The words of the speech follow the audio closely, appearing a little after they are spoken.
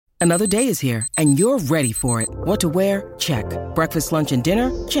Another day is here, and you're ready for it. What to wear? Check. Breakfast, lunch, and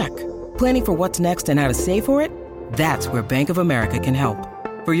dinner? Check. Planning for what's next and how to save for it? That's where Bank of America can help.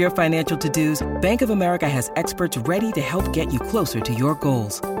 For your financial to-dos, Bank of America has experts ready to help get you closer to your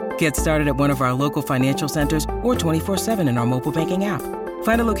goals. Get started at one of our local financial centers or 24/7 in our mobile banking app.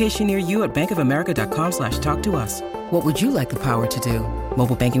 Find a location near you at bankofamerica.com/talktous. What would you like the power to do?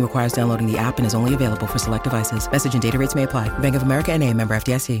 Mobile banking requires downloading the app and is only available for select devices. Message and data rates may apply. Bank of America N.A., member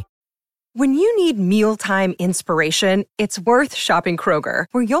FDIC. When you need mealtime inspiration, it's worth shopping Kroger,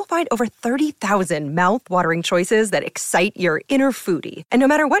 where you'll find over 30,000 mouth-watering choices that excite your inner foodie. And no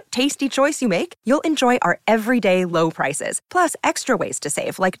matter what tasty choice you make, you'll enjoy our everyday low prices, plus extra ways to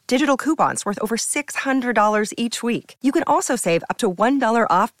save, like digital coupons worth over $600 each week. You can also save up to $1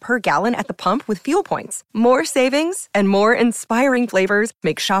 off per gallon at the pump with fuel points. More savings and more inspiring flavors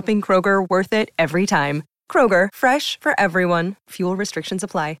make shopping Kroger worth it every time. Kroger, fresh for everyone. Fuel restrictions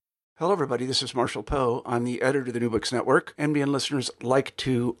apply. Hello, everybody. This is Marshall Poe. I'm the editor of the New Books Network. NBN listeners like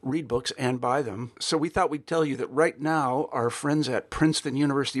to read books and buy them. So we thought we'd tell you that right now, our friends at Princeton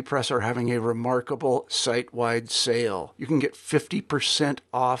University Press are having a remarkable site-wide sale. You can get 50%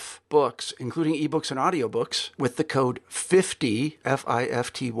 off books, including ebooks and audiobooks, with the code 50,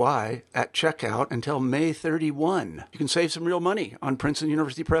 F-I-F-T-Y, at checkout until May 31. You can save some real money on Princeton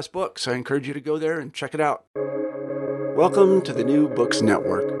University Press books. I encourage you to go there and check it out. Welcome to the New Books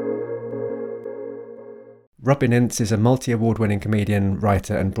Network. Robin Ince is a multi-award-winning comedian,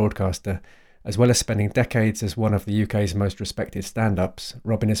 writer and broadcaster. As well as spending decades as one of the UK's most respected stand-ups,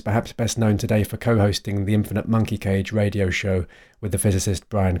 Robin is perhaps best known today for co-hosting the Infinite Monkey Cage radio show with the physicist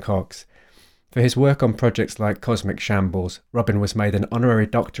Brian Cox. For his work on projects like Cosmic Shambles, Robin was made an honorary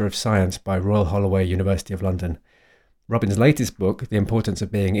Doctor of Science by Royal Holloway, University of London. Robin's latest book, The Importance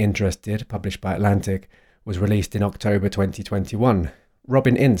of Being Interested, published by Atlantic, was released in October 2021.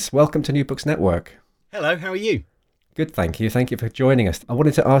 Robin Ince, welcome to New Books Network. Hello, how are you? Good, thank you. Thank you for joining us. I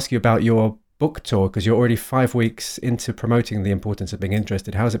wanted to ask you about your book tour because you're already 5 weeks into promoting The Importance of Being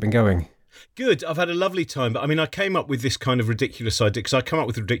Interested. How's it been going? Good. I've had a lovely time. But I mean, I came up with this kind of ridiculous idea because I come up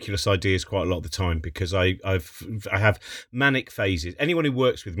with ridiculous ideas quite a lot of the time because I have manic phases. Anyone who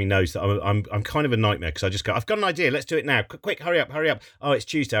works with me knows that I'm kind of a nightmare because I just go, I've got an idea. Let's do it now. Quick, hurry up. Oh, it's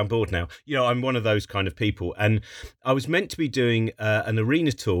Tuesday. I'm bored now. You know, I'm one of those kind of people. And I was meant to be doing an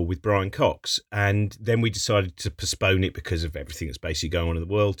arena tour with Brian Cox, and then we decided to postpone it because of everything that's basically going on in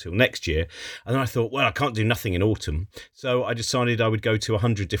the world till next year. And then I thought, well, I can't do nothing in autumn. So I decided I would go to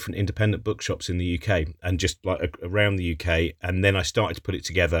 100 different independent bookshops in the UK and just like around the UK, and then I started to put it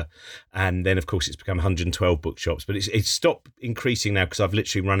together, and then of course it's become 112 bookshops, but it's stopped increasing now because I've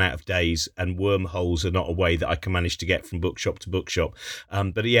literally run out of days, and wormholes are not a way that I can manage to get from bookshop to bookshop.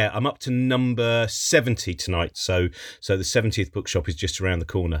 But yeah, I'm up to number 70 tonight, so the 70th bookshop is just around the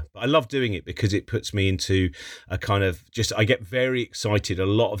corner. But I love doing it because it puts me into a kind of I get very excited. A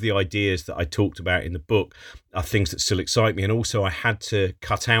lot of the ideas that I talked about in the book are things that still excite me, and also I had to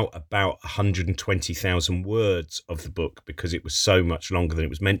cut out about 120,000 words of the book because it was so much longer than it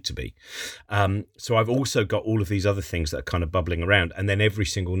was meant to be. So I've also got all of these other things that are kind of bubbling around, and then every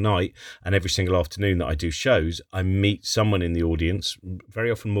single night and every single afternoon that I do shows, I meet someone in the audience, very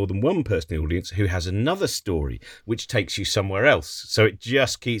often more than one person in the audience, who has another story which takes you somewhere else. So it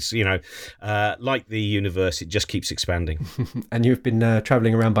just keeps, like the universe, it just keeps expanding. And you've been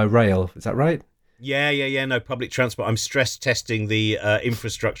travelling around by rail, is that right? Yeah. No, public transport. I'm stress testing the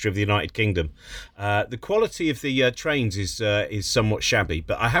infrastructure of the United Kingdom. The quality of the trains is somewhat shabby,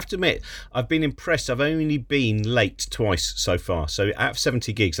 but I have to admit, I've been impressed. I've only been late twice so far. So out of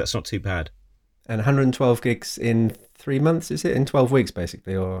 70 gigs, that's not too bad. And 112 gigs in 3 months, is it? In 12 weeks,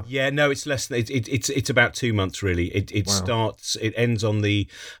 basically? Or yeah, no, it's less than it's about 2 months, really. It Wow. it ends on the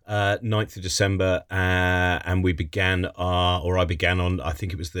 9th of December, and I began on, I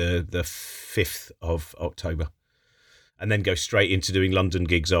think it was the 5th of October. And then go straight into doing London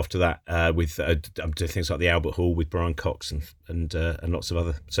gigs after that with I'm doing things like the Albert Hall with Brian Cox and lots of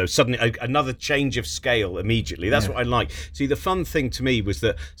other. So suddenly another change of scale immediately. That's what I like. See, the fun thing to me was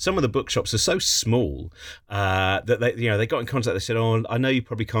that some of the bookshops are so small that they got in contact. They said, "Oh, I know you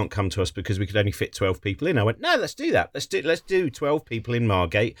probably can't come to us because we could only fit 12 people in." I went, "No, let's do that. Let's do 12 people in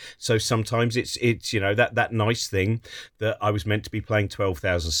Margate." So sometimes it's that nice thing that I was meant to be playing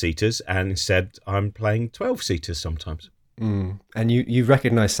 12,000 seaters, and instead I'm playing 12 seaters sometimes. And you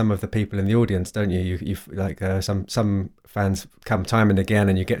recognise some of the people in the audience, don't you? You've like some fans come time and again,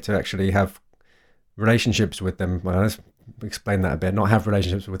 and you get to actually have relationships with them. Well, let's explain that a bit. Not have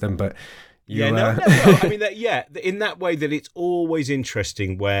relationships with them, but No. I mean, in that way that it's always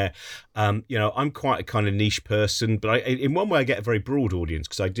interesting where, I'm quite a kind of niche person, but in one way I get a very broad audience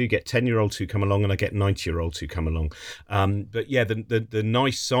because I do get 10-year-olds who come along and I get 90-year-olds who come along. But yeah, the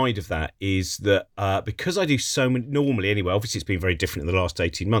nice side of that is that because I do so many, normally anyway, obviously it's been very different in the last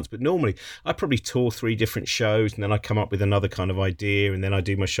 18 months, but normally I probably tour 3 different shows and then I come up with another kind of idea and then I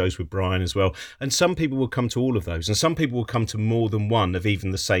do my shows with Brian as well. And some people will come to all of those and some people will come to more than one of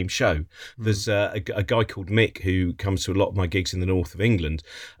even the same show. There's a guy called Mick who comes to a lot of my gigs in the north of England,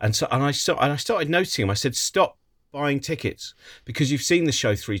 and I started noticing him. I said, "Stop buying tickets because you've seen the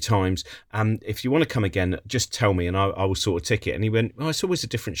show 3 times, and if you want to come again, just tell me and I will sort a ticket." And he went, "Oh, it's always a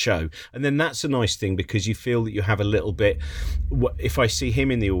different show." And then that's a nice thing because you feel that you have a little bit. If I see him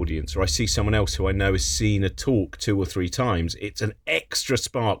in the audience or I see someone else who I know has seen a talk 2 or 3 times, it's an extra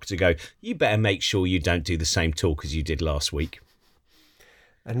spark to go, "You better make sure you don't do the same talk as you did last week."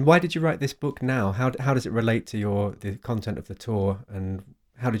 And why did you write this book now? How does it relate to the content of the tour? And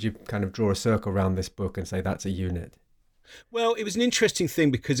how did you kind of draw a circle around this book and say that's a unit? Well, it was an interesting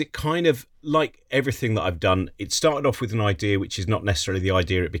thing because it kind of, like everything that I've done, it started off with an idea which is not necessarily the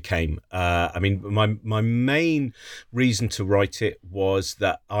idea it became. My main reason to write it was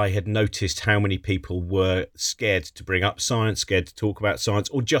that I had noticed how many people were scared to bring up science, scared to talk about science,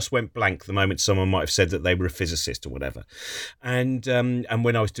 or just went blank the moment someone might have said that they were a physicist or whatever. And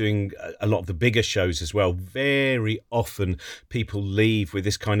when I was doing a lot of the bigger shows as well, very often people leave with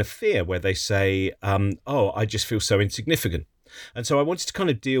this kind of fear where they say, I just feel so insignificant. And so I wanted to kind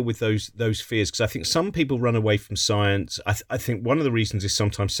of deal with those fears because I think some people run away from science. I think one of the reasons is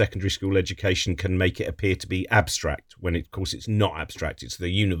sometimes secondary school education can make it appear to be abstract when, of course, it's not abstract. It's the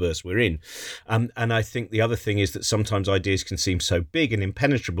universe we're in. And I think the other thing is that sometimes ideas can seem so big and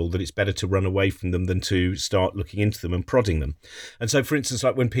impenetrable that it's better to run away from them than to start looking into them and prodding them. And so, for instance,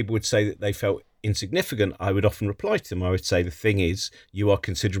 like when people would say that they felt insignificant, I would often reply to them. I would say, the thing is, you are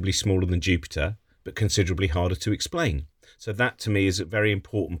considerably smaller than Jupiter, but considerably harder to explain. So that to me is a very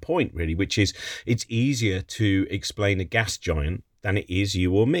important point, really, which is it's easier to explain a gas giant than it is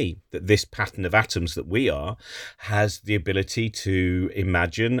you or me, that this pattern of atoms that we are has the ability to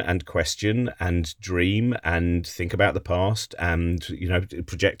imagine and question and dream and think about the past and,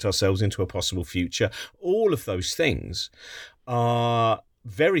 project ourselves into a possible future. All of those things are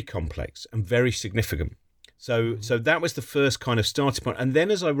very complex and very significant. So that was the first kind of starting point. And then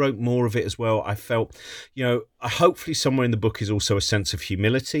as I wrote more of it as well, I felt, hopefully somewhere in the book is also a sense of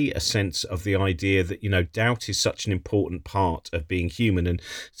humility, a sense of the idea that, doubt is such an important part of being human. And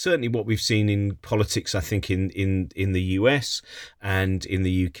certainly what we've seen in politics, I think in the US and in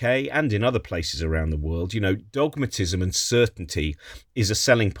the UK and in other places around the world, dogmatism and certainty is a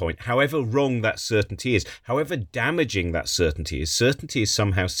selling point. However wrong that certainty is, however damaging that certainty is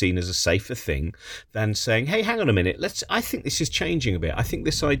somehow seen as a safer thing than saying, hey, hang on a minute, I think this is changing a bit. I think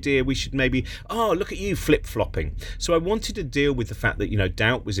this idea we should maybe, look at you flip-flopping. So I wanted to deal with the fact that,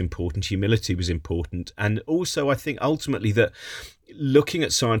 doubt was important, humility was important, and also I think ultimately that looking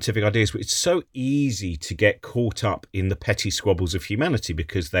at scientific ideas, it's so easy to get caught up in the petty squabbles of humanity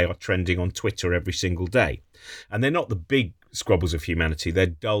because they are trending on Twitter every single day. And they're not the big squabbles of humanity. They're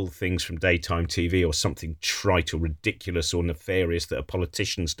dull things from daytime TV or something trite or ridiculous or nefarious that a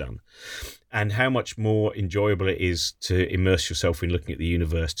politician's done. And how much more enjoyable it is to immerse yourself in looking at the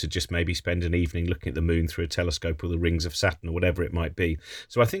universe, to just maybe spend an evening looking at the moon through a telescope or the rings of Saturn or whatever it might be.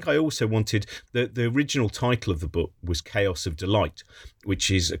 So I think I also wanted, the original title of the book was Chaos of Delight, which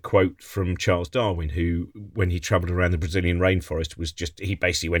is a quote from Charles Darwin, who, when he travelled around the Brazilian rainforest, he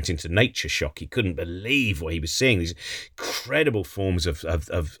basically went into nature shock. He couldn't believe what he was seeing, these incredible forms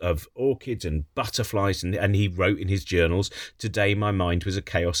of orchids and butterflies, and he wrote in his journals, "Today my mind was a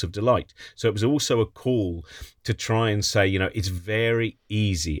chaos of delight." So it was also a call to try and say, it's very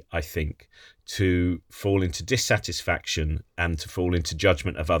easy, I think, to fall into dissatisfaction and to fall into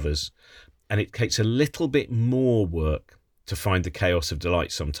judgment of others. And it takes a little bit more work to find the chaos of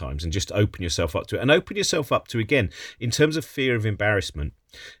delight sometimes and just open yourself up to it. And open yourself up to, again, in terms of fear of embarrassment,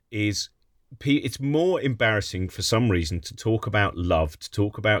 it's more embarrassing for some reason to talk about love, to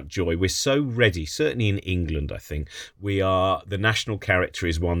talk about joy. We're so ready, certainly in England, I think, the national character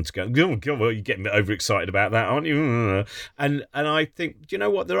is one to go, oh, God, well, you're getting overexcited about that, aren't you? And I think, do you know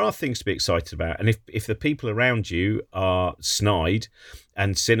what? There are things to be excited about. And if the people around you are snide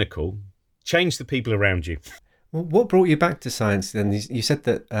and cynical, change the people around you. Well, what brought you back to science then? You said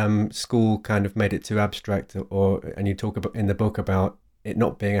that school kind of made it too abstract, and you talk about in the book about it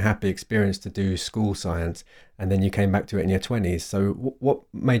not being a happy experience to do school science, and then you came back to it in your 20s. So what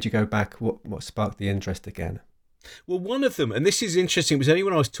made you go back? What sparked the interest again? Well, one of them, and this is interesting, it was only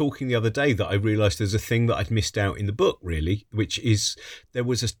when I was talking the other day that I realised there's a thing that I'd missed out in the book, really, which is there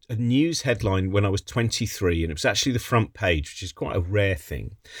was a news headline when I was 23, and it was actually the front page, which is quite a rare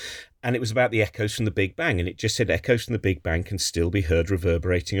thing. And it was about the echoes from the Big Bang, and it just said echoes from the Big Bang can still be heard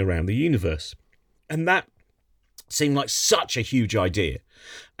reverberating around the universe. And that seemed like such a huge idea.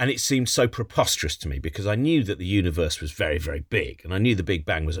 And it seemed so preposterous to me because I knew that the universe was very, very big, and I knew the Big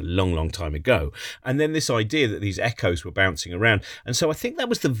Bang was a long, long time ago. And then this idea that these echoes were bouncing around. And so I think that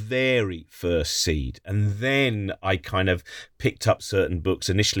was the very first seed. And then I kind of picked up certain books.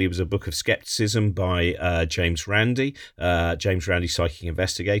 Initially, it was a book of skepticism by James Randi, Psychic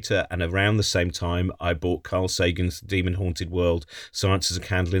Investigator. And around the same time, I bought Carl Sagan's Demon Haunted World, Science as a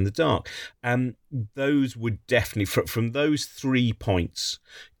Candle in the Dark. And those would definitely, from those 3 points,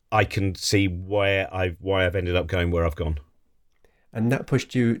 I can see why I've ended up going where I've gone. And that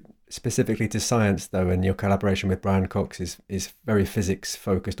pushed you specifically to science, though, and your collaboration with Brian Cox is very physics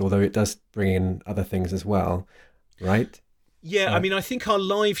focused, although it does bring in other things as well, right? Yeah, I mean, I think our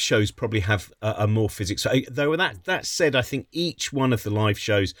live shows probably have a more physics. Though that said, I think each one of the live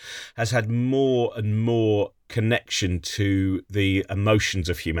shows has had more and more connection to the emotions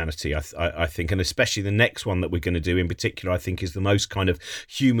of humanity, I think, and especially the next one that we're going to do in particular, I think, is the most kind of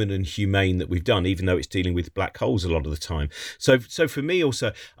human and humane that we've done, even though it's dealing with black holes a lot of the time. So for me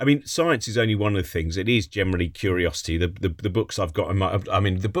also, I mean, science is only one of the things. It is generally curiosity. The books I've got on my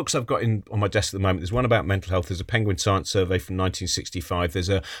desk at the moment, there's one about mental health. There's a Penguin Science Survey from 1965. There's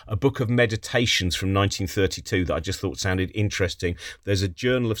a book of meditations from 1932 that I just thought sounded interesting. There's a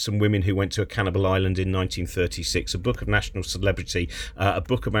journal of some women who went to a cannibal island in 1936, a book of national celebrity, a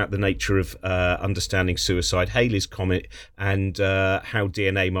book about the nature of understanding suicide, Halley's Comet, and how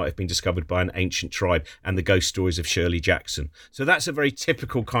DNA might have been discovered by an ancient tribe, and the ghost stories of Shirley Jackson. So that's a very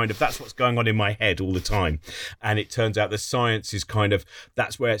typical kind of, that's what's going on in my head all the time. And it turns out that science is kind of,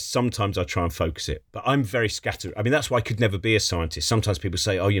 that's where sometimes I try and focus it. But I'm very scattered. I mean, that's why I could never be a scientist. Sometimes people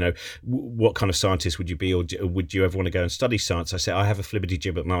say, oh, you know, what kind of scientist would you be, or would you ever want to go and study science? I say, I have a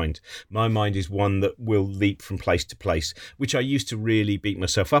flibbity-gibbet mind. My mind is one that will leap from place to place, which I used to really beat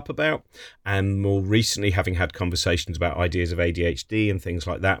myself up about. And more recently, having had conversations about ideas of ADHD and things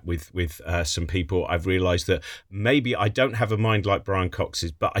like that with some people, I've realised that maybe I don't have a mind like Brian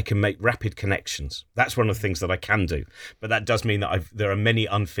Cox's, but I can make rapid connections. That's one of the things that I can do. But that does mean that there are many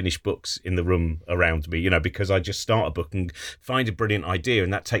unfinished books in the room around me, you know, because I just start a book and find a brilliant idea,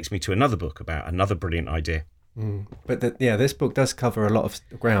 and that takes me to another book about another brilliant idea. But this book does cover a lot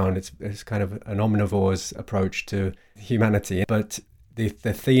of ground. It's kind of an omnivore's approach to humanity. But the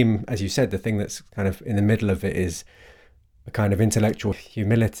theme, as you said, the thing that's kind of in the middle of it is a kind of intellectual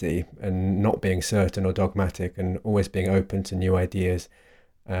humility and not being certain or dogmatic, and always being open to new ideas.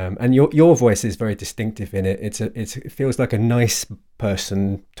 And your voice is very distinctive in it. It feels like a nice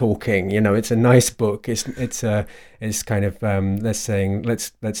person talking. You know, it's a nice book. It's kind of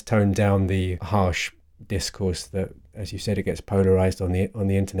let's tone down the harsh discourse that, as you said, it gets polarized on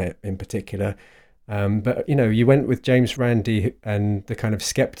the internet in particular. But you know, you went with James Randi and the kind of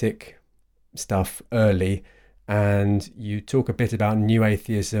skeptic stuff early, and you talk a bit about new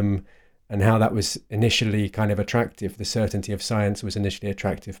atheism and how that was initially kind of attractive. The certainty of science was initially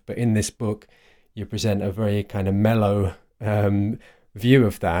attractive, but in this book you present a very kind of mellow view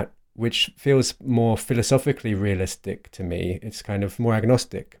of that, which feels more philosophically realistic to me. It's kind of more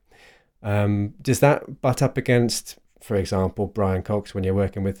agnostic. Does that butt up against, for example, Brian Cox when you're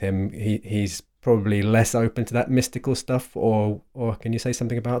working with him? He's probably less open to that mystical stuff, or can you say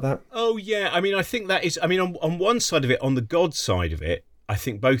something about that? Oh yeah, I mean, I think that is, I mean, on one side of it, on the God side of it, I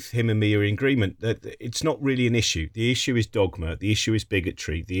think both him and me are in agreement that it's not really an issue. The issue is dogma. The issue is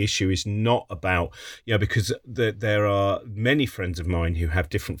bigotry. The issue is not about, you know, because there are many friends of mine who have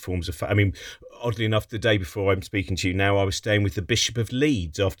different forms of, I mean, oddly enough, the day before I'm speaking to you now, I was staying with the Bishop of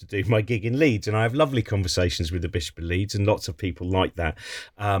Leeds after doing my gig in Leeds, and I have lovely conversations with the Bishop of Leeds and lots of people like that.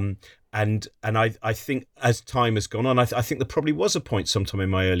 And I think as time has gone on, I think there probably was a point sometime in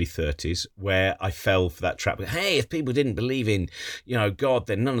my early 30s where I fell for that trap. Hey, if people didn't believe in, you know, God,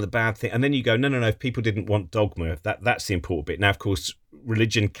 then none of the bad things. And then you go, no. If people didn't want dogma, that's the important bit. Now, of course,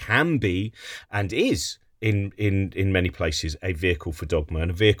 religion can be and is in many places a vehicle for dogma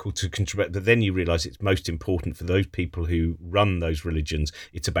and a vehicle to contribute. But then you realise it's most important for those people who run those religions.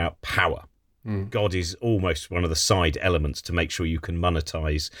 It's about power. God is almost one of the side elements to make sure you can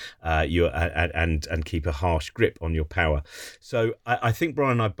monetize and keep a harsh grip on your power. So I think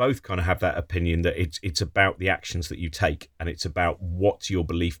Brian and I both kind of have that opinion that it's about the actions that you take, and it's about what your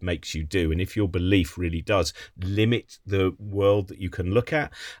belief makes you do. And if your belief really does limit the world that you can look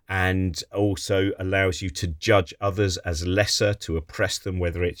at, and also allows you to judge others as lesser, to oppress them,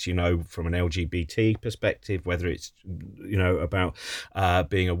 whether it's, from an LGBT perspective, whether it's, about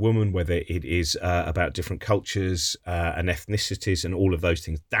being a woman, whether it is about different cultures and ethnicities and all of those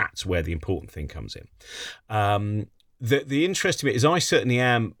things, that's where the important thing comes in. The interesting bit is I certainly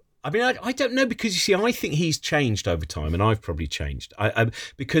am. I mean, I don't know, because you see, I think he's changed over time, and I've probably changed.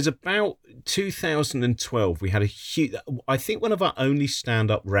 Because about 2012, we had a huge, I think one of our only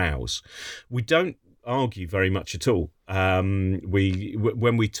stand-up rows. We don't argue very much at all. When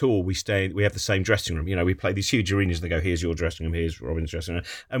we tour, we have the same dressing room. We play these huge arenas and they go, here's your dressing room, here's Robin's dressing room,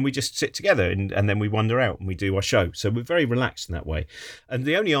 and we just sit together and then we wander out and we do our show. So we're very relaxed in that way. And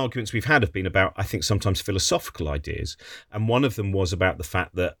the only arguments we've had have been about, I think, sometimes philosophical ideas. And one of them was about the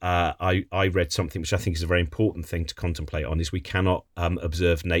fact that I read something which I think is a very important thing to contemplate on, is we cannot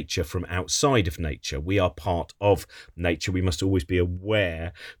observe nature from outside of nature. We are part of nature. We must always be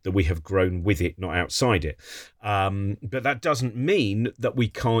aware that we have grown with it, not outside it. But that doesn't mean that we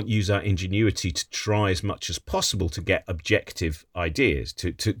can't use our ingenuity to try as much as possible to get objective ideas,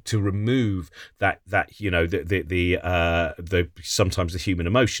 to remove that the sometimes the human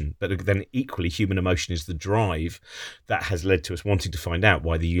emotion. But then equally, human emotion is the drive that has led to us wanting to find out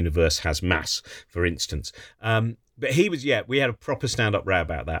why the universe has mass, for instance. But we had a proper stand-up row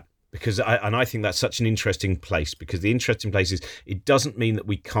about that. Because I think that's such an interesting place, because the interesting place is it doesn't mean that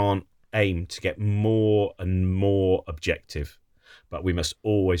we can't aim to get more and more objective, but we must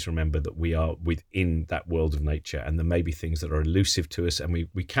always remember that we are within that world of nature, and there may be things that are elusive to us, and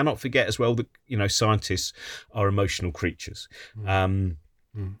we cannot forget as well that scientists are emotional creatures. And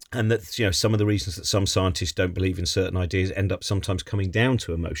that some of the reasons that some scientists don't believe in certain ideas end up sometimes coming down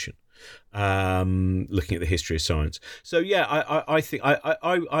to emotion, looking at the history of science. So I think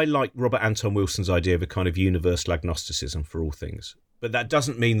I like Robert Anton Wilson's idea of a kind of universal agnosticism for all things. But that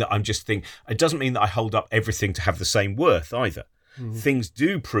doesn't mean that it doesn't mean that I hold up everything to have the same worth either. Things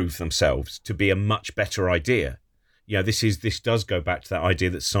do prove themselves to be a much better idea. This does go back to that idea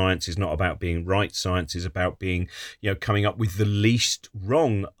that science is not about being right. Science is about being, coming up with the least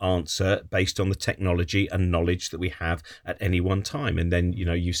wrong answer based on the technology and knowledge that we have at any one time. And then,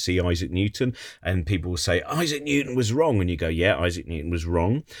 you see Isaac Newton, and people will say, Isaac Newton was wrong. And you go, yeah, Isaac Newton was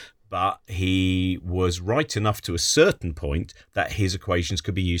wrong. But he was right enough to a certain point that his equations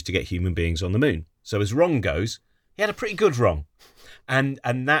could be used to get human beings on the moon. So as wrong goes, he had a pretty good wrong. And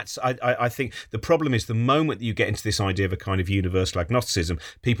that's, I think, the problem is the moment that you get into this idea of a kind of universal agnosticism,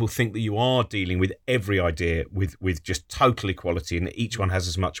 people think that you are dealing with every idea with just total equality and that each one has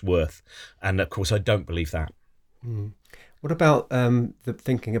as much worth. And of course, I don't believe that. What about the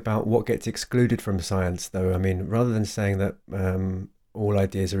thinking about what gets excluded from science, though? I mean, rather than saying that all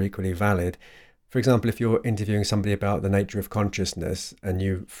ideas are equally valid. For example, if you're interviewing somebody about the nature of consciousness and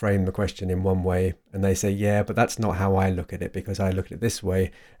you frame the question in one way and they say, yeah, but that's not how I look at it because I look at it this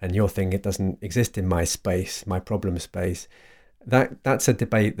way, and you're thinking it doesn't exist in my space, my problem space, that's a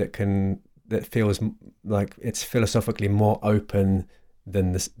debate that feels like it's philosophically more open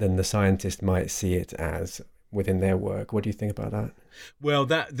than the scientist might see it as within their work. What do you think about that? Well,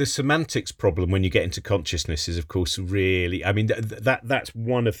 the semantics problem when you get into consciousness is, of course, really, I mean, that's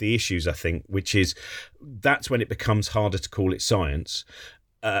one of the issues, I think, which is that's when it becomes harder to call it science.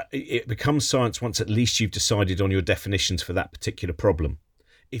 It becomes science once at least you've decided on your definitions for that particular problem.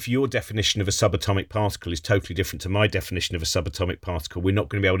 If your definition of a subatomic particle is totally different to my definition of a subatomic particle, we're not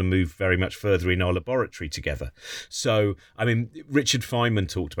going to be able to move very much further in our laboratory together. So, I mean, Richard Feynman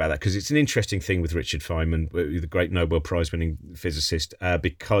talked about that, because it's an interesting thing with Richard Feynman, the great Nobel Prize-winning physicist,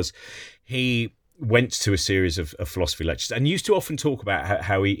 because he went to a series of philosophy lectures and used to often talk about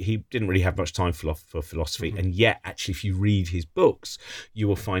how he didn't really have much time for philosophy. Mm-hmm. And yet, actually, if you read his books, you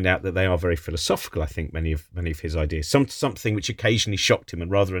will find out that they are very philosophical, I think, many of his ideas. Something which occasionally shocked him and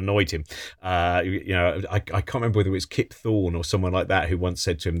rather annoyed him. I can't remember whether it was Kip Thorne or someone like that who once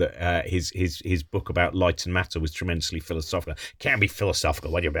said to him that his book about light and matter was tremendously philosophical. Can't be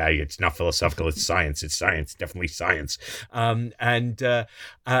philosophical. What are you about? It's not philosophical. It's science. It's science. Definitely science. But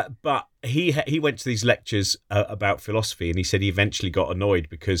he went to these lectures about philosophy, and he said he eventually got annoyed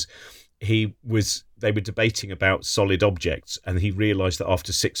because he was they were debating about solid objects, and he realised that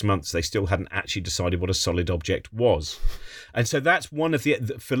after 6 months they still hadn't actually decided what a solid object was. And so that's one of the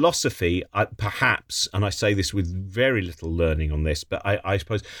philosophy, perhaps, and I say this with very little learning on this, but I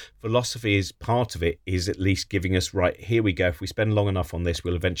suppose philosophy is part of it, is at least giving us, right, here we go, if we spend long enough on this,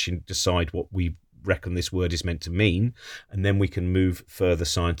 we'll eventually decide what we reckon this word is meant to mean, and then we can move further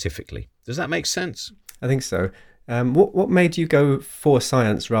scientifically. Does that make sense? I think so. What made you go for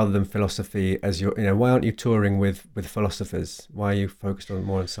science rather than philosophy as your, why aren't you touring with philosophers? Why are you focused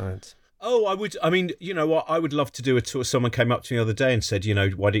more on science? Oh, I would love to do a tour. Someone came up to me the other day and said,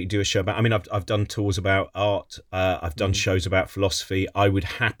 why don't you do a show about, I've done tours about art. I've done shows about philosophy. I would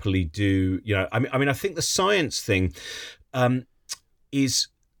happily do, I think the science thing is,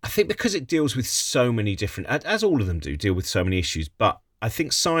 I think because it deals with so many different, as all of them do, deal with so many issues, but I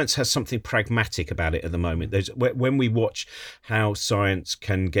think science has something pragmatic about it at the moment. When we watch how science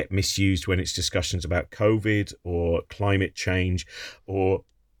can get misused when it's discussions about COVID or climate change or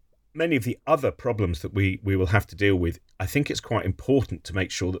many of the other problems that we will have to deal with, I think it's quite important to make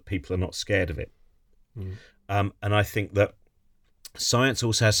sure that people are not scared of it. And I think that science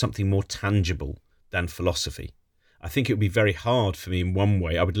also has something more tangible than philosophy. I think it would be very hard for me in one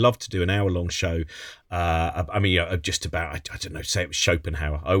way. I would love to do an hour-long show. Just about, I don't know, say it was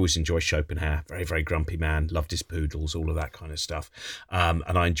Schopenhauer. I always enjoy Schopenhauer. Very, very grumpy man. Loved his poodles, all of that kind of stuff. And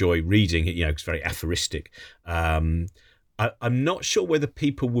I enjoy reading it. It's very aphoristic. I'm not sure whether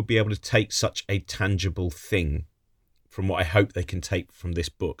people would be able to take such a tangible thing from what I hope they can take from this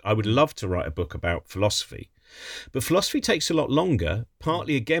book. I would love to write a book about philosophy. But philosophy takes a lot longer,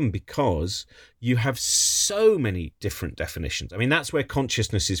 partly again because you have so many different definitions. That's where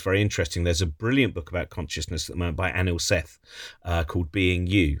consciousness is very interesting. There's a brilliant book about consciousness at the moment by Anil Seth called Being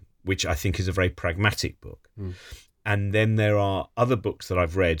You, which I think is a very pragmatic book. And then there are other books that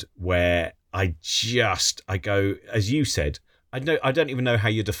I've read where I go, as you said, I don't even know how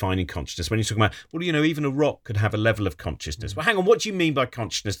you're defining consciousness. When you're talking about, even a rock could have a level of consciousness. Well, hang on, what do you mean by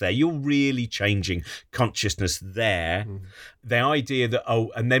consciousness there? You're really changing consciousness there. The idea that,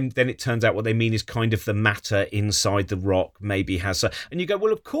 and then it turns out what they mean is kind of the matter inside the rock maybe has and you go,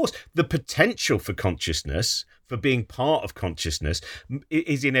 well, of course, the potential for consciousness, for being part of consciousness,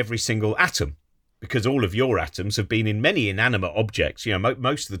 is in every single atom. Because all of your atoms have been in many inanimate objects.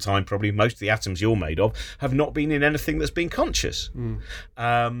 Most of the time, probably most of the atoms you're made of have not been in anything that's been conscious.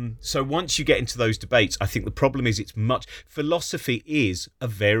 So once you get into those debates, I think the problem is philosophy is a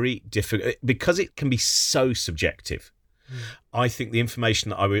very difficult, because it can be so subjective. I think the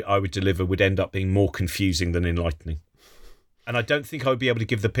information that I would deliver would end up being more confusing than enlightening. And I don't think I would be able to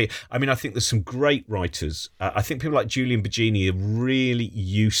give I think there's some great writers. I think people like Julian Baggini are really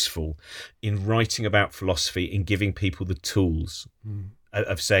useful in writing about philosophy, in giving people the tools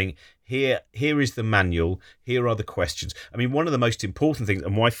of saying, here is the manual, here are the questions. One of the most important things,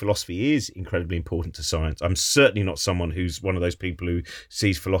 and why philosophy is incredibly important to science, I'm certainly not someone who's one of those people who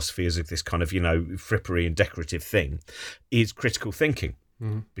sees philosophy as if this kind of, frippery and decorative thing, is critical thinking.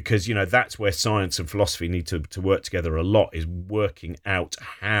 Because, that's where science and philosophy need to work together a lot, is working out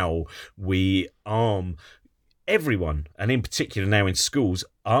how we arm everyone, and in particular now in schools,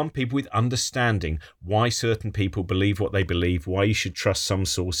 arm people with understanding why certain people believe what they believe, why you should trust some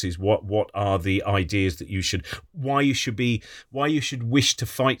sources, what are the ideas that why you should wish to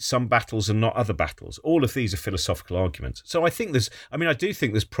fight some battles and not other battles. All of these are philosophical arguments. So I think I do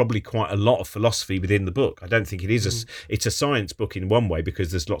think there's probably quite a lot of philosophy within the book. I don't think it is it's a science book in one way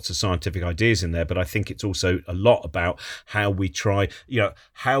because there's lots of scientific ideas in there, but I think it's also a lot about how we try,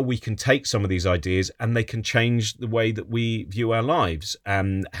 how we can take some of these ideas and they can change the way that we view our lives.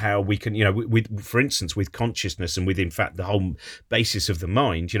 How we can, for instance, with consciousness and with, in fact, the whole basis of the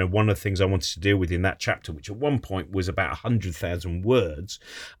mind, one of the things I wanted to deal with in that chapter, which at one point was about 100,000 words,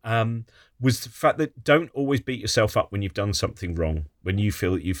 was the fact that don't always beat yourself up when you've done something wrong, when you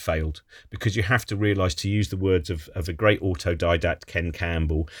feel that you've failed, because you have to realise, to use the words of a great autodidact, Ken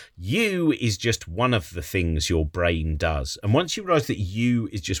Campbell, you is just one of the things your brain does. And once you realise that you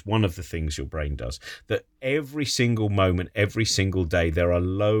is just one of the things your brain does, that every single moment, every single day, there are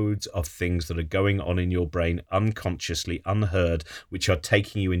loads of things that are going on in your brain unconsciously, unheard, which are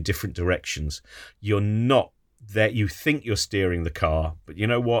taking you in different directions. You're not that you think you're steering the car, but you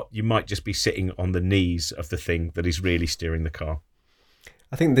know what? You might just be sitting on the knees of the thing that is really steering the car.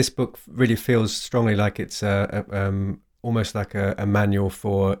 I think this book really feels strongly like it's almost like a manual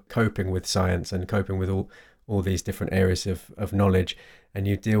for coping with science and coping with all these different areas of knowledge. And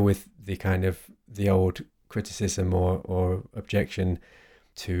you deal with the kind of the old criticism or objection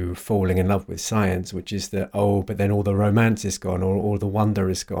to falling in love with science, which is that, oh, but then all the romance is gone, or all the wonder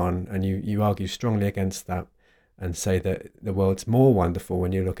is gone. And you argue strongly against that and say that the world's more wonderful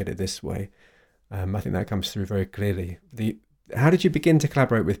when you look at it this way. I think that comes through very clearly. How did you begin to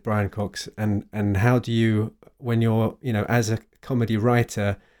collaborate with Brian Cox, and how do you, when you're, as a comedy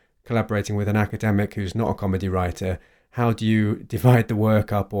writer collaborating with an academic who's not a comedy writer, how do you divide the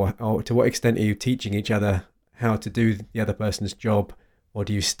work up, or to what extent are you teaching each other how to do the other person's job, or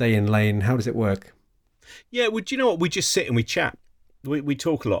do you stay in lane? How does it work? Yeah, well, do you know what? We just sit and we chat. We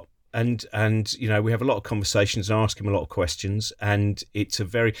talk a lot. And we have a lot of conversations and ask him a lot of questions. And it's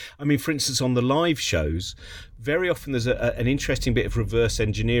for instance, on the live shows, very often there's an interesting bit of reverse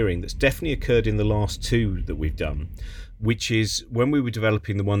engineering that's definitely occurred in the last two that we've done, which is when we were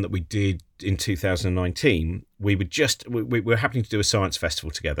developing the one that we did in 2019, we were happening to do a science festival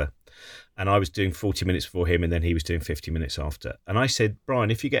together. And I was doing 40 minutes before him, and then he was doing 50 minutes after. And I said,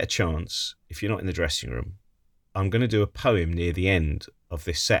 Brian, if you get a chance, if you're not in the dressing room, I'm going to do a poem near the end of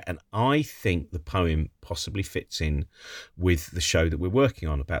this set. And I think the poem possibly fits in with the show that we're working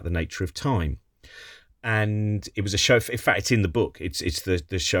on about the nature of time. And it was a show, in fact, it's in the book. It's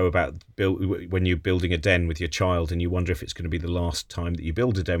the show about when you're building a den with your child and you wonder if it's going to be the last time that you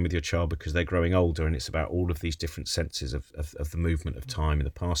build a den with your child because they're growing older, and it's about all of these different senses of the movement of time and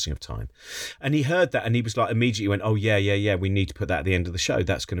the passing of time. And he heard that and he was like, immediately went, oh, yeah, we need to put that at the end of the show.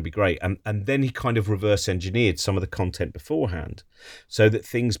 That's going to be great. And then he kind of reverse engineered some of the content beforehand so that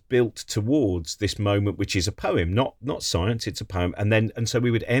things built towards this moment, which is a poem, not science, it's a poem. And so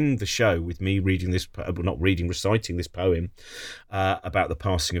we would end the show with me reciting this poem about the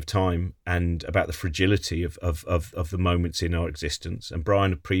passing of time and about the fragility of the moments in our existence. And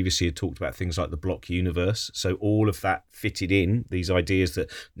Brian previously had talked about things like the block universe. So all of that fitted in, these ideas that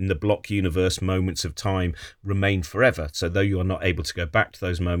in the block universe, moments of time remain forever. So though you are not able to go back to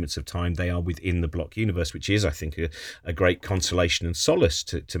those moments of time, they are within the block universe, which is, I think, a great consolation and solace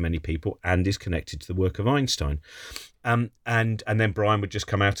to many people, and is connected to the work of Einstein. And then Brian would just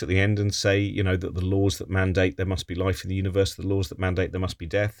come out at the end and say, that the laws that mandate there must be life in the universe, the laws that mandate there must be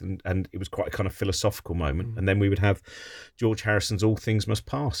death, and it was quite a kind of philosophical moment. And then we would have George Harrison's All Things Must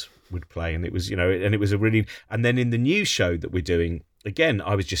Pass would play, and it was, and it was a really. And then in the new show that we're doing, again,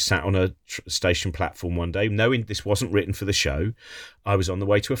 I was just sat on a station platform one day, knowing this wasn't written for the show. I was on the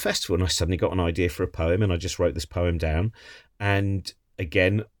way to a festival, and I suddenly got an idea for a poem, and I just wrote this poem down. And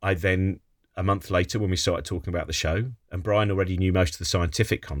again, a month later, when we started talking about the show, and Brian already knew most of the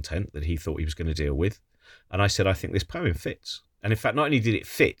scientific content that he thought he was going to deal with, and I said, I think this poem fits. And in fact, not only did it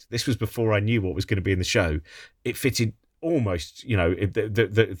fit, this was before I knew what was going to be in the show, it fitted almost,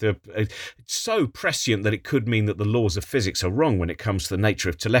 it's so prescient that it could mean that the laws of physics are wrong when it comes to the nature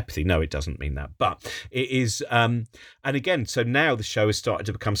of telepathy. No, it doesn't mean that, but it is. And again, so now the show has started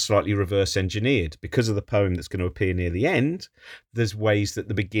to become slightly reverse engineered because of the poem that's going to appear near the end. There's ways that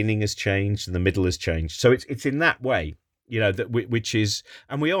the beginning has changed and the middle has changed. So it's in that way. Which is,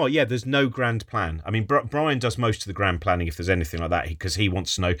 and we are, there's no grand plan. I mean, Brian does most of the grand planning, if there's anything like that, because he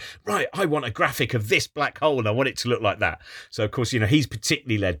wants to know, right, I want a graphic of this black hole and I want it to look like that. So, of course, he's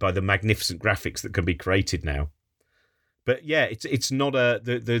particularly led by the magnificent graphics that can be created now. But yeah, it's not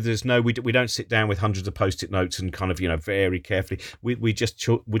there's no, we don't sit down with hundreds of Post-it notes and kind of, very carefully. We just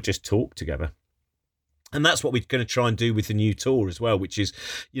talk together. And that's what we're going to try and do with the new tour as well, which is,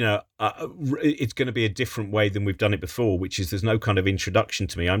 it's going to be a different way than we've done it before, which is there's no kind of introduction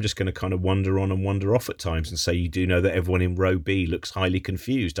to me. I'm just going to kind of wander on and wander off at times and say, you do know that everyone in row B looks highly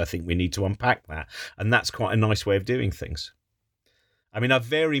confused. I think we need to unpack that. And that's quite a nice way of doing things. I mean, I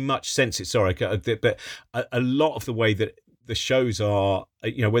very much sense it, but a lot of the way that the shows are,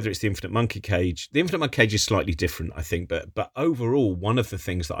 whether it's the Infinite Monkey Cage is slightly different, I think, but overall, one of the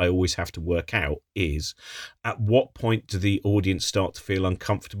things that I always have to work out is at what point do the audience start to feel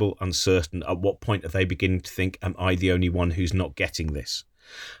uncomfortable, uncertain? At what point are they beginning to think, am I the only one who's not getting this?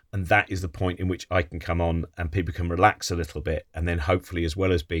 And that is the point in which I can come on and people can relax a little bit, and then hopefully, as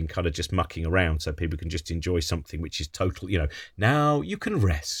well as being kind of just mucking around, so people can just enjoy something which is total, now you can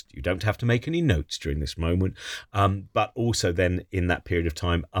rest. You don't have to make any notes during this moment. But also then in that period of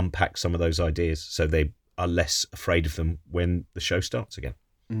time, unpack some of those ideas so they are less afraid of them when the show starts again.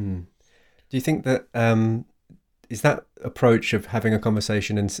 Do you think that is that approach of having a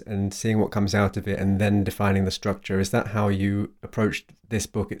conversation and seeing what comes out of it and then defining the structure, is that how you approached this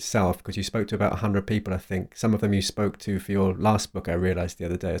book itself? Because you spoke to about 100 people, I think. Some of them you spoke to for your last book, I realised the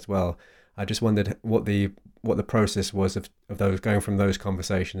other day as well. I just wondered what the process was of those, going from those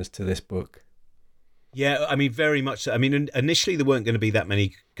conversations to this book. Yeah, I mean, very much so. I mean, initially there weren't going to be that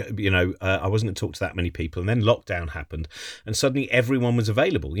many, I wasn't going to talk to that many people. And then lockdown happened and suddenly everyone was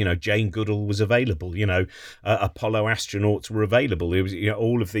available. Jane Goodall was available, Apollo astronauts were available. It was,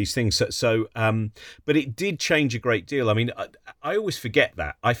 all of these things. But it did change a great deal. I mean, I always forget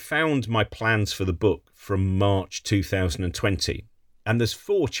that. I found my plans for the book from March 2020 and there's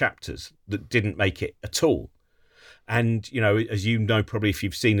 4 chapters that didn't make it at all. And, as you know, probably if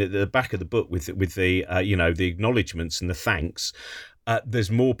you've seen it at the back of the book with the, the acknowledgements and the thanks,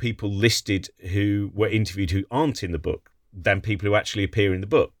 there's more people listed who were interviewed who aren't in the book than people who actually appear in the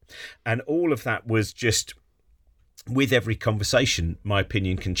book. And all of that was just, with every conversation, my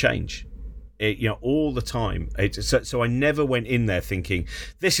opinion can change. All the time. So I never went in there thinking,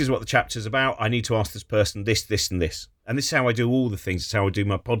 this is what the chapter's about. I need to ask this person this, this, and this. And this is how I do all the things. It's how I do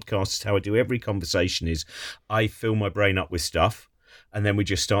my podcast. It's how I do every conversation is I fill my brain up with stuff and then we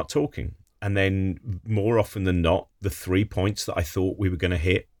just start talking. And then more often than not, the 3 points that I thought we were going to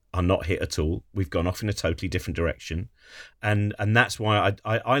hit are not hit at all. We've gone off in a totally different direction. And that's why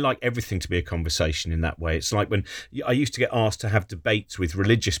I like everything to be a conversation in that way. It's like when I used to get asked to have debates with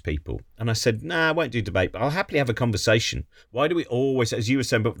religious people. And I said, nah, I won't do debate, but I'll happily have a conversation. Why do we always, as you were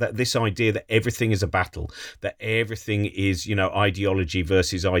saying, but this idea that everything is a battle, that everything is, ideology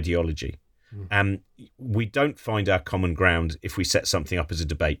versus ideology. And we don't find our common ground if we set something up as a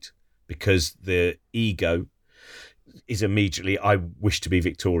debate, because the ego is immediately, I wish to be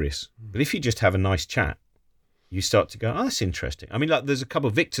victorious. But if you just have a nice chat, you start to go, oh, that's interesting. I mean, like there's a couple,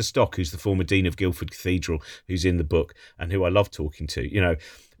 Victor Stock, who's the former Dean of Guildford Cathedral, who's in the book and who I love talking to.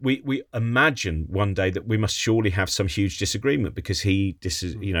 We imagine one day that we must surely have some huge disagreement because he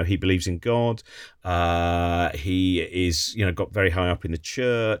believes in God. He is, got very high up in the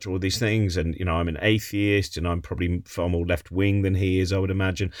church, all these things. And, I'm an atheist and I'm probably far more left wing than he is, I would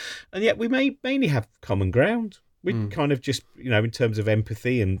imagine. And yet we may mainly have common ground. We kind of just, in terms of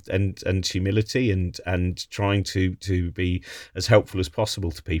empathy and humility and trying to be as helpful as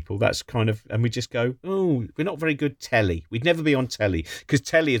possible to people. That's kind of, and we just go, oh, we're not very good telly. We'd never be on telly because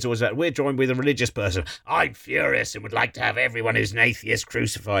telly is always about, we're joined with a religious person. I'm furious and would like to have everyone who's an atheist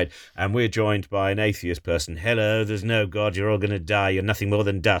crucified. And we're joined by an atheist person. Hello, there's no God. You're all going to die. You're nothing more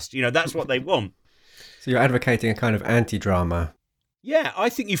than dust. That's what they want. So you're advocating a kind of anti-drama. Yeah, I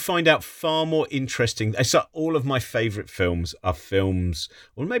think you find out far more interesting. So all of my favourite films are films,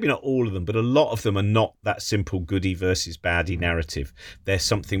 well, maybe not all of them, but a lot of them are not that simple goody versus baddie narrative. They're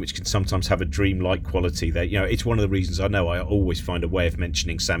something which can sometimes have a dreamlike quality. It's one of the reasons I know I always find a way of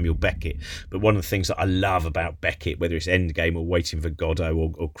mentioning Samuel Beckett. But one of the things that I love about Beckett, whether it's Endgame or Waiting for Godot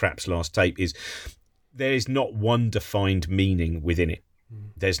or Crap's Last Tape, is there is not one defined meaning within it.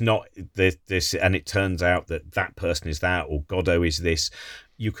 There's not this, and it turns out that person is that, or Godot is this.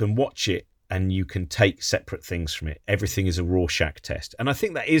 You can watch it and you can take separate things from it. Everything is a Rorschach test. And I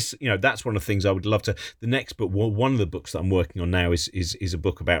think that is, that's one of the things I would love to, the next book, one of the books that I'm working on now is a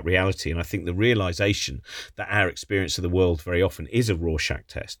book about reality. And I think the realization that our experience of the world very often is a Rorschach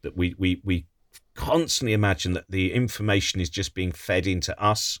test, that we constantly imagine that the information is just being fed into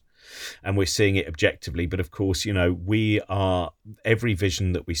us, and we're seeing it objectively. But of course, we are, every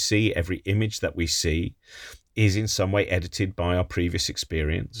vision that we see, every image that we see is in some way edited by our previous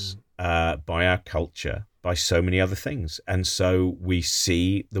experience, by our culture, by so many other things. And so we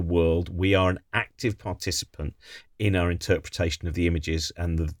see the world, we are an active participant in our interpretation of the images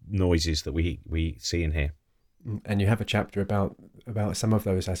and the noises that we see and hear. And you have a chapter about some of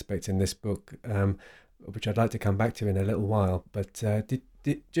those aspects in this book, which I'd like to come back to in a little while. But did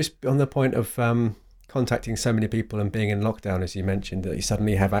just on the point of contacting so many people and being in lockdown, as you mentioned, that you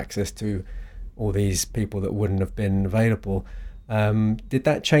suddenly have access to all these people that wouldn't have been available. Did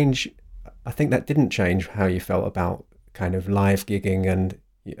that change? I think that didn't change how you felt about kind of live gigging. And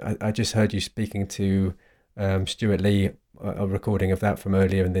I just heard you speaking to Stuart Lee, a recording of that from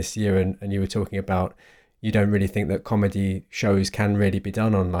earlier in this year, and you were talking about you don't really think that comedy shows can really be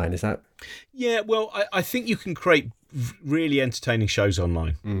done online. Is that? Yeah, well, I think you can create really entertaining shows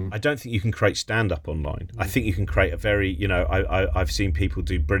online. I don't think you can create stand-up online. I think you can create a very, I've seen people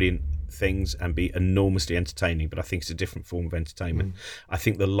do brilliant things and be enormously entertaining, but I think it's a different form of entertainment. I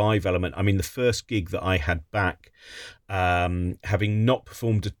think the live element, I mean, the first gig that I had back, having not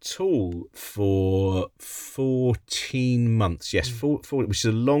performed at all for 14 months, which is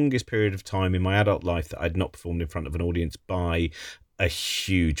the longest period of time in my adult life that I'd not performed in front of an audience by a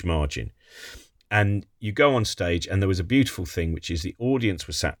huge margin. And you go on stage and there was a beautiful thing, which is the audience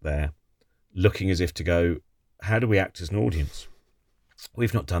was sat there looking as if to go, how do we act as an audience?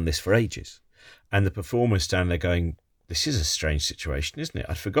 We've not done this for ages. And the performers stand there going, this is a strange situation, isn't it?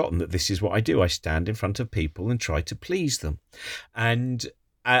 I'd forgotten that this is what I do. I stand in front of people and try to please them. And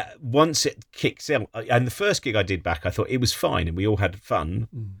once it kicks in, and the first gig I did back, I thought it was fine and we all had fun,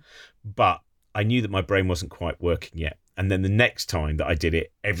 but I knew that my brain wasn't quite working yet. And then the next time that I did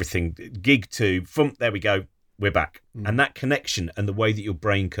it, everything, gig 2, there we go, we're back. And that connection and the way that your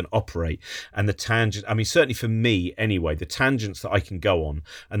brain can operate and the tangent, I mean, certainly for me anyway, the tangents that I can go on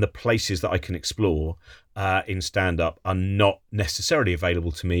and the places that I can explore in stand-up are not necessarily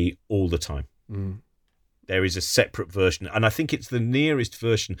available to me all the time. There is a separate version, and I think it's the nearest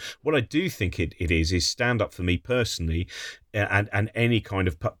version. What I do think it is stand-up for me personally, and any kind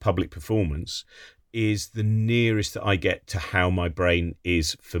of public performance is the nearest that I get to how my brain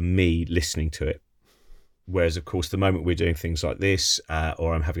is for me listening to it. Whereas, of course, the moment we're doing things like this,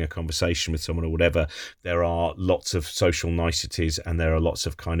 or I'm having a conversation with someone or whatever, there are lots of social niceties and there are lots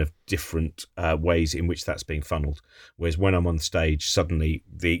of kind of different ways in which that's being funneled. Whereas when I'm on stage, suddenly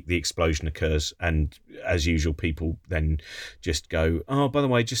the explosion occurs, and as usual, people then just go, "Oh, by the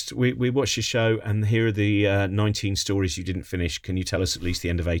way, just we watched your show, and here are the 19 stories you didn't finish. Can you tell us at least the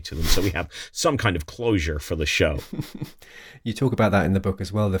end of 8 of them?" So we have some kind of closure for the show. You talk about that in the book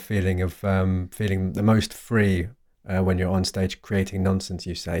as well, the feeling of feeling the most free when you're on stage creating nonsense,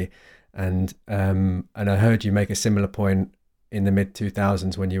 you say. And I heard you make a similar point in the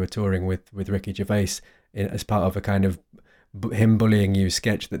mid-2000s when you were touring with Ricky Gervais as part of a kind of him bullying you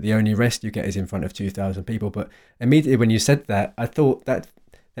sketch, that the only rest you get is in front of 2,000 people. But immediately when you said that, I thought that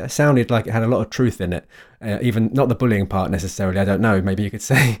it sounded like it had a lot of truth in it, even not the bullying part necessarily, I don't know, maybe you could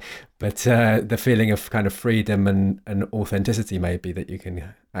say, but the feeling of kind of freedom and authenticity maybe that you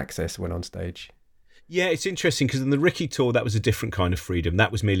can access when on stage. Yeah, it's interesting because in the Ricky tour, that was a different kind of freedom.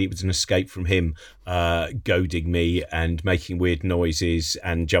 That was merely, it was an escape from him goading me and making weird noises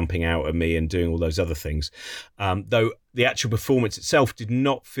and jumping out at me and doing all those other things. Though the actual performance itself did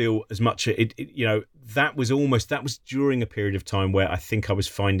not feel as much, that was during a period of time where I think I was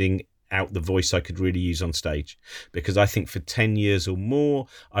finding out the voice I could really use on stage. Because I think for 10 years or more,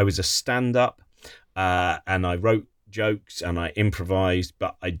 I was a stand-up and I wrote jokes and I improvised,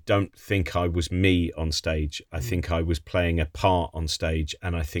 but I don't think I was me on stage. I think I was playing a part on stage,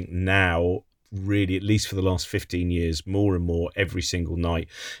 and I think now, really, at least for the last 15 years, more and more every single night,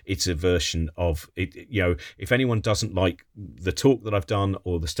 it's a version of it. If anyone doesn't like the talk that I've done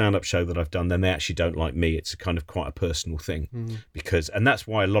or the stand-up show that I've done, then they actually don't like me. It's a kind of quite a personal thing, and that's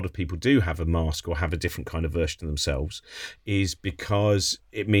why a lot of people do have a mask or have a different kind of version of themselves, is because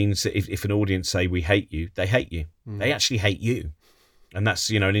it means that if an audience say we hate you, they hate you. They actually hate you. And that's,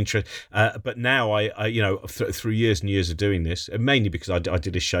 an interest. But now I through years and years of doing this, and mainly because I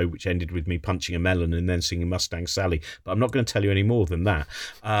did a show which ended with me punching a melon and then singing Mustang Sally. But I'm not going to tell you any more than that.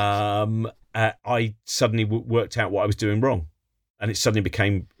 I suddenly worked out what I was doing wrong, and it suddenly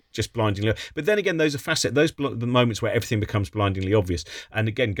became just blindingly. But then again, those are facets. Those the moments where everything becomes blindingly obvious. And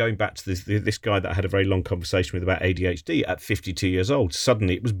again, going back to this guy that I had a very long conversation with about ADHD at 52 years old,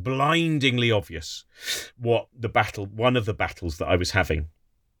 suddenly it was blindingly obvious what one of the battles that I was having.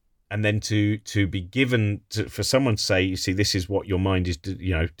 And then to be given for someone to say, you see, this is what your mind is,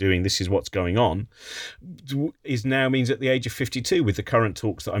 doing. This is what's going on. Is now means at the age of 52, with the current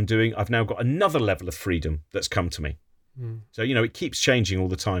talks that I'm doing, I've now got another level of freedom that's come to me. So, it keeps changing all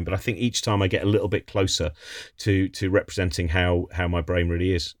the time, but I think each time I get a little bit closer to representing how my brain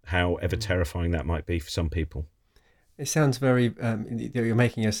really is, however terrifying that might be for some people. It sounds very, you're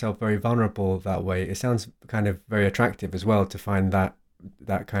making yourself very vulnerable that way. It sounds kind of very attractive as well to find that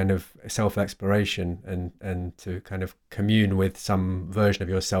kind of self-exploration and to kind of commune with some version of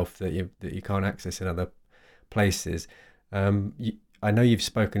yourself that you can't access in other places. I know you've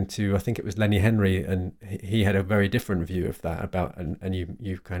spoken to, I think it was Lenny Henry, and he had a very different view of that and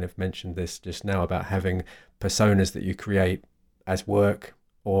you kind of mentioned this just now about having personas that you create as work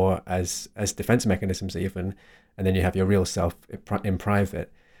or as defense mechanisms even, and then you have your real self in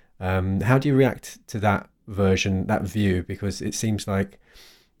private. How do you react to that version, that view? Because it seems like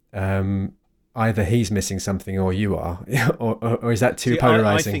either he's missing something or you are, or is that too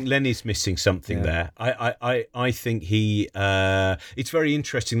polarizing? I think Lenny's missing something there. I think he. It's very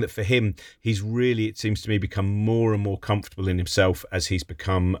interesting that for him, he's really, it seems to me, become more and more comfortable in himself as he's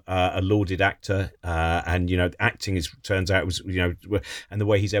become a lauded actor, and acting turns out was and the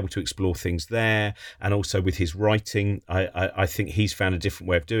way he's able to explore things there, and also with his writing, I think he's found a different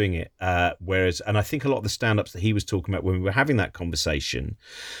way of doing it. Whereas, and I think a lot of the stand-ups that he was talking about when we were having that conversation,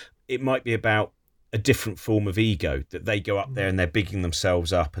 it might be about a different form of ego, that they go up there and they're bigging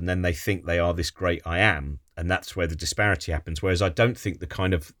themselves up and then they think they are this great I am. And that's where the disparity happens. Whereas I don't think the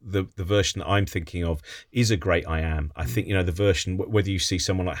kind of the version that I'm thinking of is a great I am. I think, the version, whether you see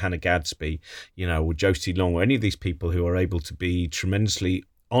someone like Hannah Gadsby, or Josie Long, or any of these people who are able to be tremendously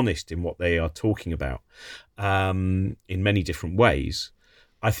honest in what they are talking about in many different ways.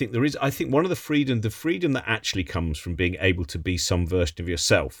 I think one of the freedom that actually comes from being able to be some version of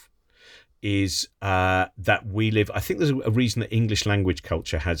yourself is that we live. I think there's a reason that English language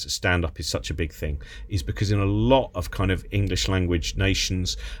culture has stand-up is such a big thing, is because in a lot of kind of English language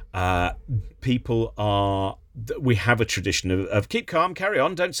nations, we have a tradition of keep calm, carry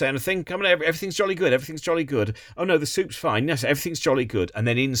on, don't say anything, come on, everything's jolly good. Oh no, the soup's fine. Yes, everything's jolly good. And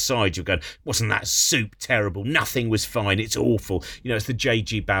then inside you're going, wasn't that soup terrible? Nothing was fine. It's awful. It's the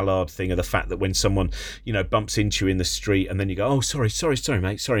J.G. Ballard thing of the fact that when someone, bumps into you in the street and then you go, oh, sorry,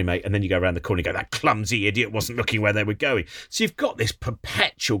 mate. And then you go around the corner and you go, that clumsy idiot wasn't looking where they were going. So you've got this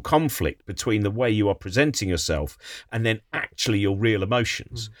perpetual conflict between the way you are presenting yourself and then actually your real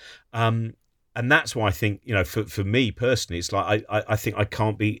emotions. And that's why I think, for me personally, it's like I think I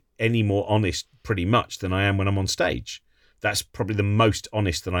can't be any more honest pretty much than I am when I'm on stage. That's probably the most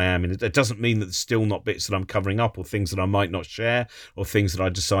honest that I am. And it doesn't mean that there's still not bits that I'm covering up or things that I might not share or things that I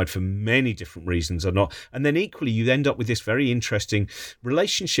decide for many different reasons are not. And then equally, you end up with this very interesting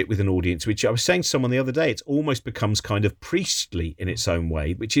relationship with an audience, which I was saying to someone the other day, it almost becomes kind of priestly in its own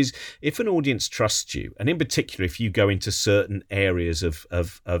way, which is if an audience trusts you, and in particular, if you go into certain areas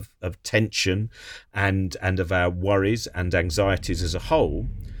of tension and of our worries and anxieties as a whole,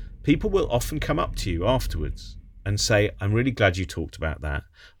 people will often come up to you afterwards and say, I'm really glad you talked about that,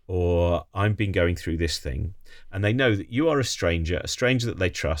 or I've been going through this thing. And they know that you are a stranger that they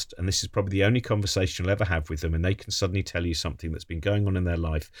trust, and this is probably the only conversation you'll ever have with them, and they can suddenly tell you something that's been going on in their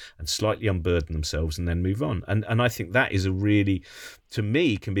life and slightly unburden themselves and then move on. And I think that is a really, to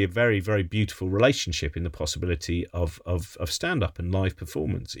me, can be a very, very beautiful relationship in the possibility of stand-up and live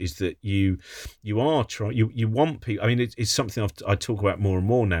performance, is that you want people. I mean, it's something I talk about more and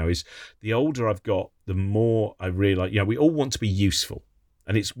more now, is the older I've got, the more I realise, we all want to be useful.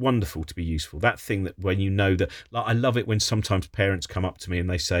 And it's wonderful to be useful. That thing that when that, like, I love it when sometimes parents come up to me and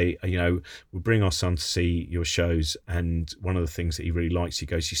they say, we bring our son to see your shows, and one of the things that he really likes, he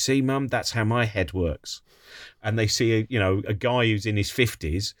goes, you see, Mum, that's how my head works. And they see a guy who's in his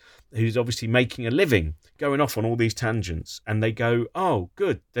 50s who's obviously making a living, going off on all these tangents, and they go, oh,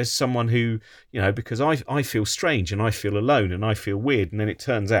 good, there's someone who, because I feel strange and I feel alone and I feel weird, and then it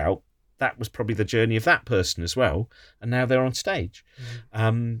turns out that was probably the journey of that person as well, and now they're on stage.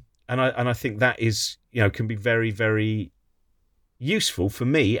 And I think that is, can be very, very useful for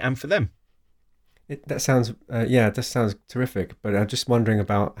me and for them. That sounds terrific. But I'm just wondering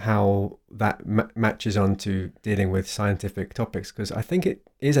about how that matches on to dealing with scientific topics, because I think it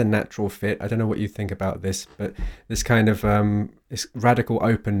is a natural fit. I don't know what you think about this, but this kind of this radical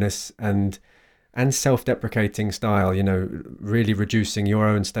openness and self-deprecating style, really reducing your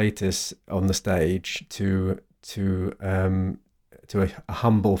own status on the stage to a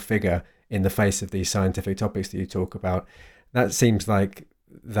humble figure in the face of these scientific topics that you talk about. That seems like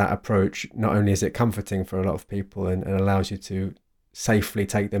that approach, not only is it comforting for a lot of people and allows you to safely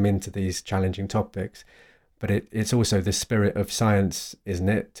take them into these challenging topics, but it's also the spirit of science, isn't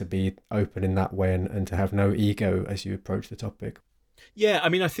it, to be open in that way and to have no ego as you approach the topic. Yeah, I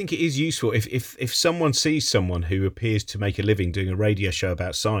mean, I think it is useful if someone sees someone who appears to make a living doing a radio show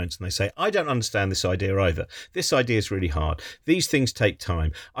about science and they say, I don't understand this idea either. This idea is really hard. These things take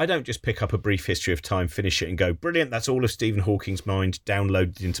time. I don't just pick up a brief history of time, finish it and go, brilliant, that's all of Stephen Hawking's mind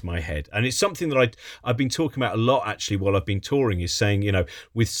downloaded into my head. And it's something that I've been talking about a lot actually while I've been touring, is saying,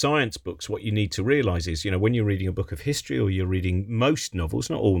 with science books, what you need to realise is, when you're reading a book of history or you're reading most novels,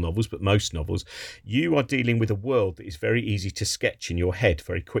 not all novels, but most novels, you are dealing with a world that is very easy to sketch in your head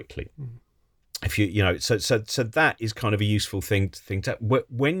very quickly. If so that is kind of a useful thing to think.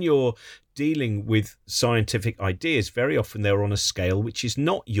 When you're dealing with scientific ideas, very often they're on a scale which is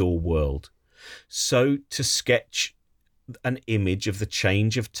not your world. So to sketch an image of the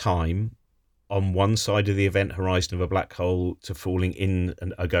change of time on one side of the event horizon of a black hole to falling in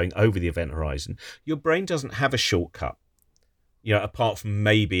and going over the event horizon, your brain doesn't have a shortcut. Apart from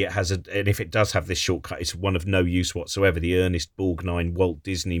maybe it has and if it does have this shortcut, it's one of no use whatsoever, the Ernest Borgnine Walt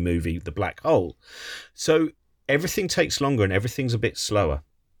Disney movie, The Black Hole. So everything takes longer and everything's a bit slower.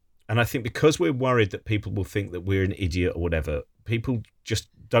 And I think because we're worried that people will think that we're an idiot or whatever, people just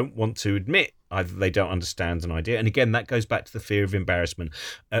don't want to admit either they don't understand an idea. And again, that goes back to the fear of embarrassment.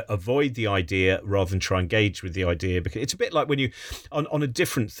 Avoid the idea rather than try and engage with the idea, because it's a bit like when you, on a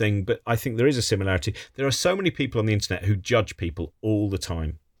different thing, but I think there is a similarity. There are so many people on the internet who judge people all the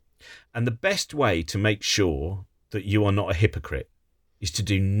time. And the best way to make sure that you are not a hypocrite is to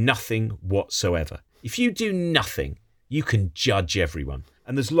do nothing whatsoever. If you do nothing, you can judge everyone.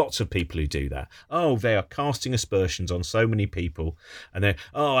 And there's lots of people who do that. Oh, they are casting aspersions on so many people. And they're,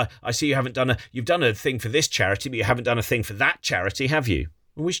 oh, I see you've done a thing for this charity, but you haven't done a thing for that charity, have you?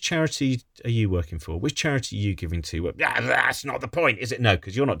 Well, which charity are you working for? Which charity are you giving to? Well, that's not the point, is it? No,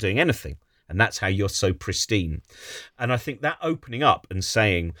 because you're not doing anything. And that's how you're so pristine. And I think that opening up and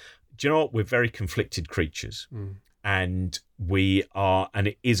saying, do you know what? We're very conflicted creatures. And we are, and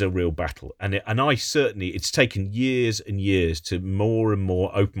it is a real battle. And I certainly, it's taken years and years to more and more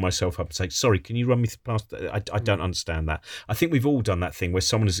open myself up and say, sorry, can you run me past that? I don't understand that. I think we've all done that thing where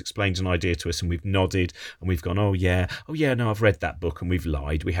someone has explained an idea to us and we've nodded and we've gone, oh yeah, no, I've read that book, and we've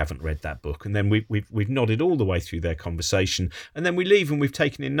lied. We haven't read that book. And then we've nodded all the way through their conversation. And then we leave and we've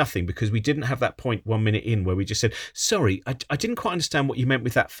taken in nothing because we didn't have that point 1 minute in where we just said, sorry, I didn't quite understand what you meant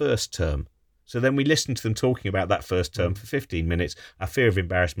with that first term. So then we listened to them talking about that first term for 15 minutes. Our fear of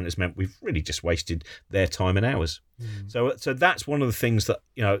embarrassment has meant we've really just wasted their time and hours. So that's one of the things that,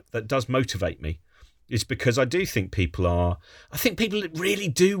 that does motivate me. It's because I do think people really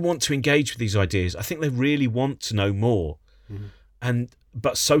do want to engage with these ideas. I think they really want to know more.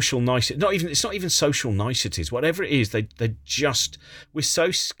 But social niceties, it's not even social niceties, whatever it is, we're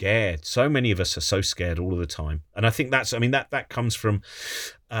so scared. So many of us are so scared all of the time. And I think that comes from,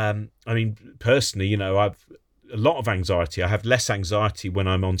 personally, I've a lot of anxiety. I have less anxiety when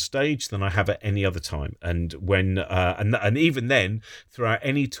I'm on stage than I have at any other time. And when, and even then, throughout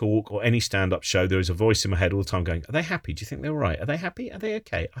any talk or any stand-up show, there is a voice in my head all the time going, are they happy? Do you think they're all right? Are they happy? Are they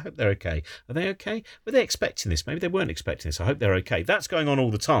okay? I hope they're okay. Are they okay? Were they expecting this? Maybe they weren't expecting this. I hope they're okay. That's going on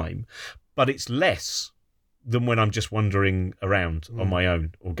all the time, but it's less than when I'm just wandering around on my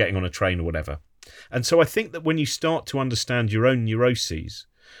own or getting on a train or whatever. And so I think that when you start to understand your own neuroses,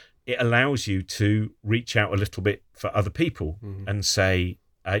 it allows you to reach out a little bit for other people and say,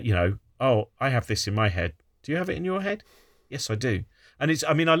 oh, I have this in my head. Do you have it in your head? Yes, I do. And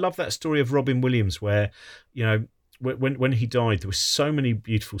I love that story of Robin Williams where, when he died, there were so many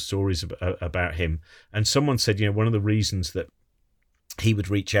beautiful stories about him. And someone said, one of the reasons that he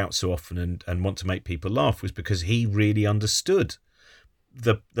would reach out so often and want to make people laugh was because he really understood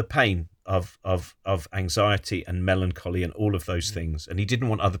the pain of anxiety and melancholy and all of those things, and he didn't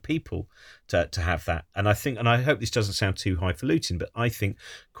want other people to have that. And I hope this doesn't sound too highfalutin, but I think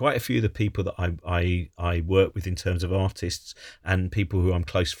quite a few of the people that I work with in terms of artists and people who I'm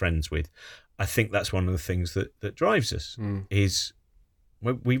close friends with, I think that's one of the things that drives us is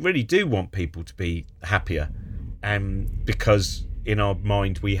we really do want people to be happier, because in our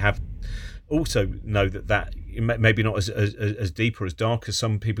mind we have also know that maybe not as deep or as dark as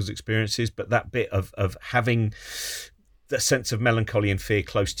some people's experiences, but that bit of having that sense of melancholy and fear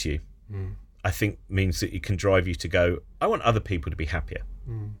close to you, I think means that it can drive you to go, I want other people to be happier,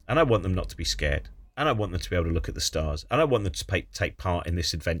 and I want them not to be scared, and I want them to be able to look at the stars, and I want them to take part in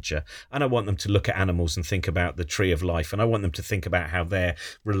this adventure, and I want them to look at animals and think about the tree of life, and I want them to think about how they're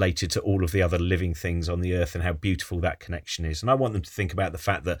related to all of the other living things on the earth and how beautiful that connection is. And I want them to think about the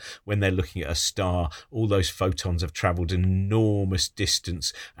fact that when they're looking at a star, all those photons have travelled an enormous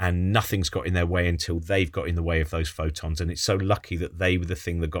distance and nothing's got in their way until they've got in the way of those photons. And it's so lucky that they were the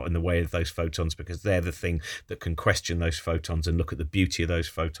thing that got in the way of those photons, because they're the thing that can question those photons and look at the beauty of those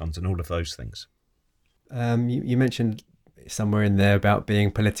photons and all of those things. You mentioned somewhere in there about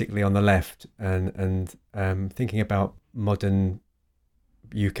being politically on the left and thinking about modern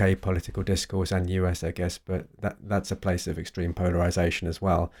UK political discourse and US, I guess, but that's a place of extreme polarization as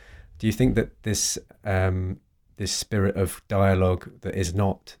well. Do you think that this spirit of dialogue that is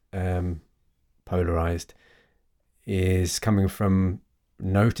not polarized is coming from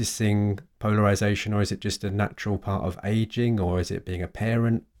noticing polarization, or is it just a natural part of aging, or is it being a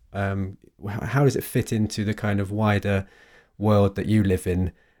parent? How does it fit into the kind of wider world that you live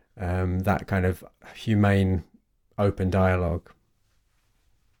in, that kind of humane, open dialogue?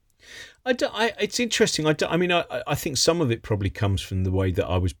 It's interesting. I think some of it probably comes from the way that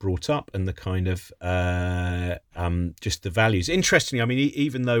I was brought up and the kind of just the values. Interestingly,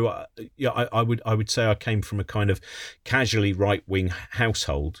 even though I would say I came from a kind of casually right-wing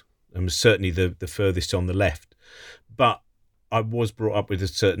household, and was certainly the furthest on the left, but I was brought up with a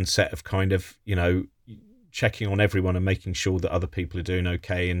certain set of kind of, checking on everyone and making sure that other people are doing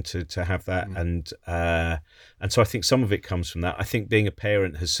okay, and to have that. And And so I think some of it comes from that. I think being a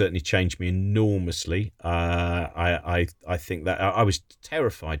parent has certainly changed me enormously. I think that I was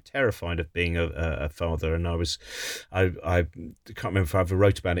terrified of being a father, and I can't remember if I ever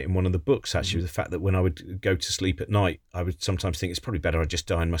wrote about it in one of the books, actually, the fact that when I would go to sleep at night, I would sometimes think it's probably better I just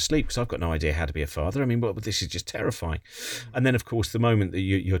die in my sleep because I've got no idea how to be a father. I mean, well, this is just terrifying. And then, of course, the moment that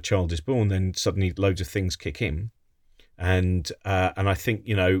your child is born, then suddenly loads of things kick in. And I think,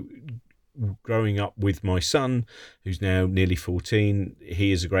 growing up with my son, who's now nearly 14,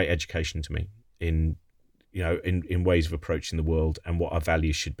 he is a great education to me in ways of approaching the world and what our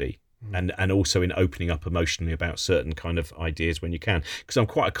values should be. And also in opening up emotionally about certain kind of ideas when you can, because I'm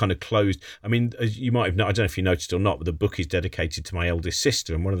quite a kind of closed. I mean, as you might have I don't know if you noticed or not, but the book is dedicated to my eldest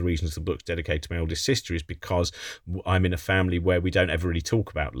sister, and one of the reasons the book's dedicated to my eldest sister is because I'm in a family where we don't ever really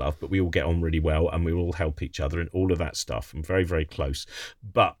talk about love, but we all get on really well and we all help each other and all of that stuff. I'm very, very close,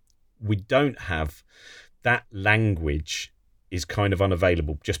 but we don't have that language. Is kind of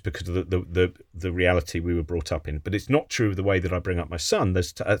unavailable just because of the reality we were brought up in. But it's not true of the way that I bring up my son.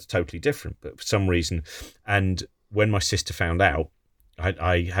 That's totally different. But for some reason, and when my sister found out,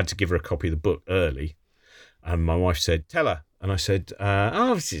 I had to give her a copy of the book early. And my wife said, "Tell her." And I said, tell her.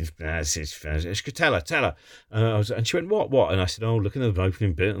 And she went, what? And I said, look at the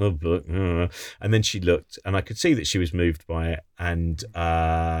opening bit of the book. And then she looked, and I could see that she was moved by it. And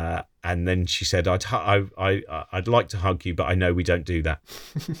then she said, I'd like to hug you, but I know we don't do that.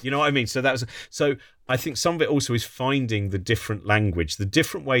 You know what I mean? So I think some of it also is finding the different language, the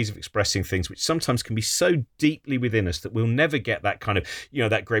different ways of expressing things, which sometimes can be so deeply within us that we'll never get that kind of,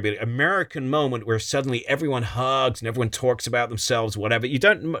 that great big American moment where suddenly everyone hugs and everyone talks about themselves, whatever.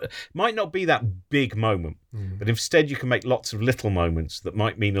 Might not be that big moment, but instead you can make lots of little moments that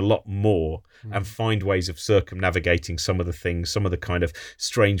might mean a lot more and find ways of circumnavigating some of the things, some of the kind of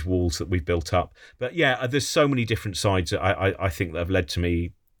strange walls that we've built up. But yeah, there's so many different sides that I think that have led to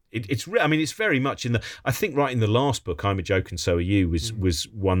me. It's very much I think writing the last book, I'm a Joke and So Are You, was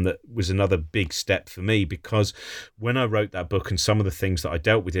one that was another big step for me, because when I wrote that book and some of the things that I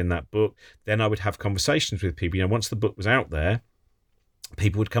dealt with in that book, then I would have conversations with people. Once the book was out there,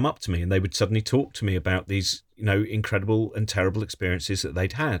 people would come up to me and they would suddenly talk to me about these, incredible and terrible experiences that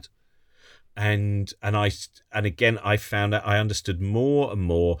they'd had. And again, I found out I understood more and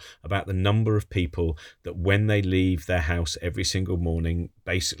more about the number of people that when they leave their house every single morning,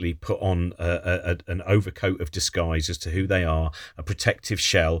 basically put on an overcoat of disguise as to who they are, a protective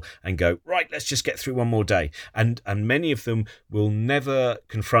shell, and go, right, let's just get through one more day. And many of them will never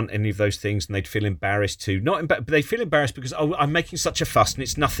confront any of those things, and they'd feel embarrassed but they feel embarrassed because, I'm making such a fuss and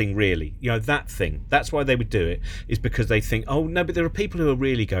it's nothing really. That thing. That's why they would do it, is because they think, no, but there are people who are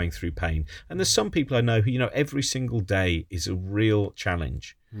really going through pain. And there's some people I know who, every single day is a real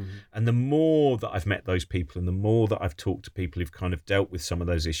challenge. And the more that I've met those people and the more that I've talked to people who've kind of dealt with some of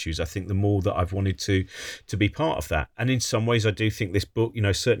those issues, I think the more that I've wanted to be part of that. And in some ways, I do think this book,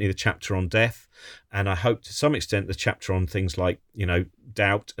 certainly the chapter on death, and I hope to some extent the chapter on things like,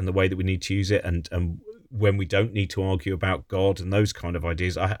 doubt and the way that we need to use it, and when we don't need to argue about God and those kind of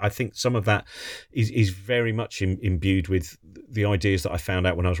ideas. I think some of that is very much imbued with the ideas that I found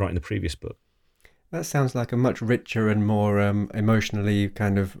out when I was writing the previous book. That sounds like a much richer and more emotionally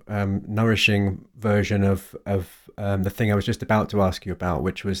kind of nourishing version of the thing I was just about to ask you about,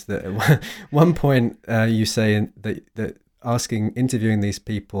 which was that at one point you say that interviewing these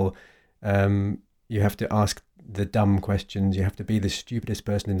people, you have to ask the dumb questions, you have to be the stupidest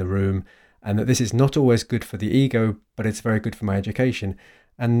person in the room, and that this is not always good for the ego, but it's very good for my education.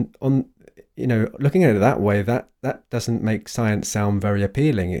 And looking at it that way, that doesn't make science sound very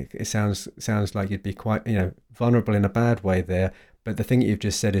appealing. It sounds like you'd be quite, vulnerable in a bad way there. But the thing that you've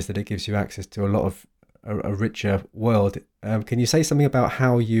just said is that it gives you access to a lot of a richer world. Can you say something about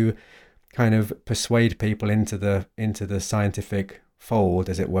how you kind of persuade people into the scientific fold,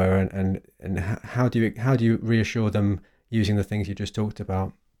 as it were, and how do you reassure them using the things you just talked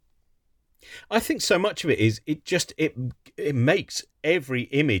about? I think so much of it is it makes every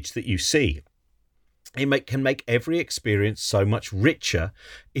image that you see, can make every experience so much richer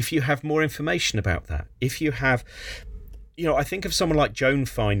if you have more information about that. If you have, I think of someone like Joan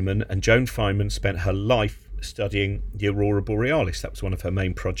Feynman, and Joan Feynman spent her life studying the Aurora Borealis. That was one of her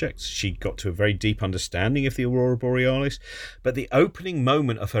main projects. She got to a very deep understanding of the Aurora Borealis, but the opening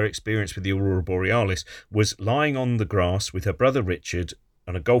moment of her experience with the Aurora Borealis was lying on the grass with her brother Richard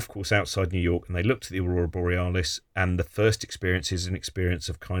on a golf course outside New York, and they looked at the Aurora Borealis, and the first experience is an experience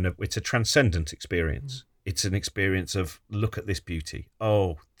of it's a transcendent experience. It's an experience of, look at this beauty.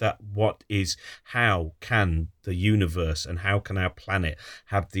 Oh, how can the universe and how can our planet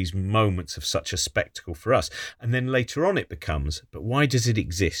have these moments of such a spectacle for us? And then later on it becomes, but why does it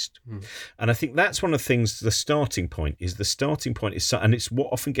exist? And I think that's one of the things, the starting point is, and it's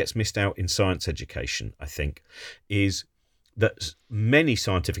what often gets missed out in science education, I think, is that many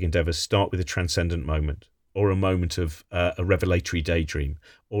scientific endeavours start with a transcendent moment, or a moment of a revelatory daydream,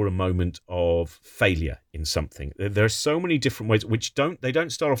 or a moment of failure in something. There are so many different ways which don't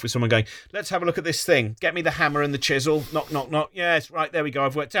start off with someone going, let's have a look at this thing, get me the hammer and the chisel, knock, knock, knock, yes, right, there we go,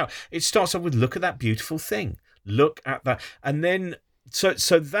 I've worked out. It starts off with, look at that beautiful thing, look at that. And then, so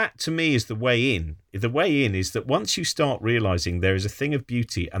that to me is the way in. The way in is that once you start realising there is a thing of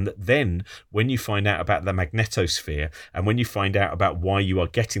beauty, and that then when you find out about the magnetosphere, and when you find out about why you are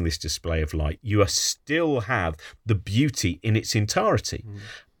getting this display of light, you still have the beauty in its entirety.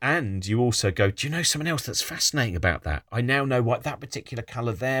 And you also go, do you know something else that's fascinating about that? I now know why that particular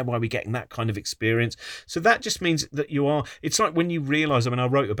colour there, why we're getting that kind of experience. So that just means that it's like when you realise, I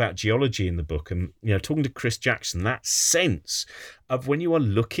wrote about geology in the book, and, talking to Chris Jackson, that sense of when you are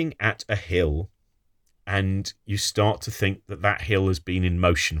looking at a hill and you start to think that hill has been in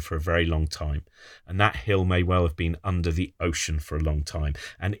motion for a very long time, and that hill may well have been under the ocean for a long time,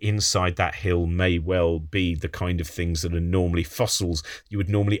 and inside that hill may well be the kind of things that are normally fossils you would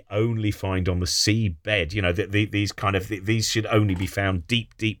normally only find on the seabed. These should only be found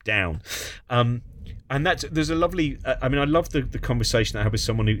deep down. And there's a lovely, I love the conversation I had with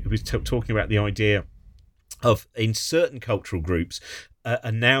someone who was talking about the idea of, in certain cultural groups,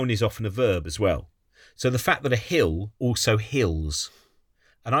 a noun is often a verb as well. So the fact that a hill also hills.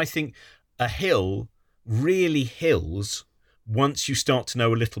 And I think a hill really hills once you start to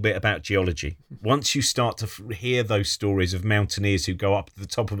know a little bit about geology. Once you start to hear those stories of mountaineers who go up to the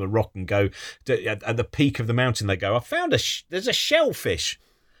top of a rock and go at the peak of the mountain, they go, I found there's a shellfish.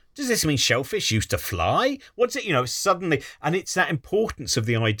 Does this mean shellfish used to fly? What's it? Suddenly, and it's that importance of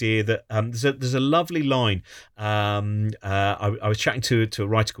the idea that there's a lovely line. I was chatting to a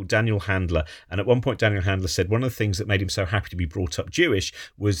writer called Daniel Handler, and at one point Daniel Handler said one of the things that made him so happy to be brought up Jewish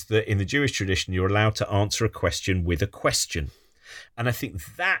was that in the Jewish tradition you're allowed to answer a question with a question. And I think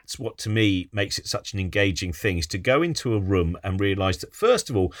that's what, to me, makes it such an engaging thing, is to go into a room and realise that, first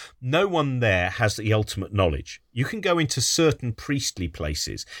of all, no one there has the ultimate knowledge. You can go into certain priestly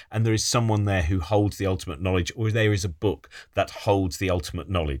places and there is someone there who holds the ultimate knowledge, or there is a book that holds the ultimate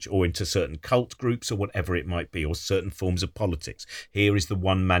knowledge, or into certain cult groups or whatever it might be, or certain forms of politics. Here is the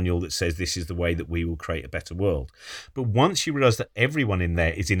one manual that says this is the way that we will create a better world. But once you realise that everyone in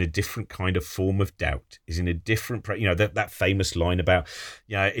there is in a different kind of form of doubt, is in a different, that famous line about,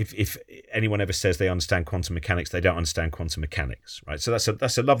 if anyone ever says they understand quantum mechanics, they don't understand quantum mechanics, right? So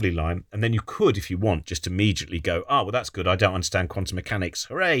that's a lovely line. And then you could, if you want, just immediately go, oh, well, that's good, I don't understand quantum mechanics,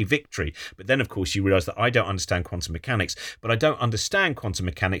 hooray, victory. But then, of course, you realise that I don't understand quantum mechanics, but I don't understand quantum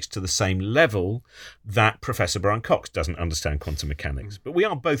mechanics to the same level that Professor Brian Cox doesn't understand quantum mechanics. But we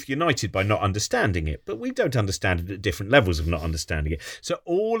are both united by not understanding it, but we don't understand it at different levels of not understanding it. So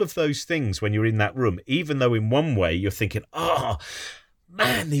all of those things, when you're in that room, even though in one way you're thinking, oh,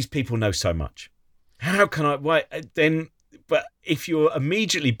 man, these people know so much. How can I? Why then? But if you're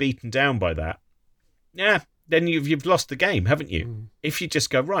immediately beaten down by that, then you've lost the game, haven't you? If you just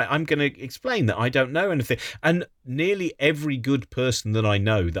go, right, I'm going to explain that I don't know anything. And nearly every good person that I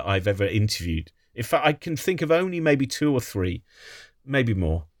know that I've ever interviewed, in fact, I can think of only maybe 2 or 3, maybe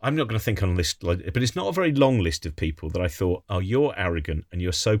more. I'm not going to think on a list, but it's not a very long list of people that I thought, oh, you're arrogant and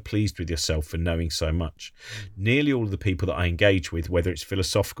you're so pleased with yourself for knowing so much. Nearly all of the people that I engage with, whether it's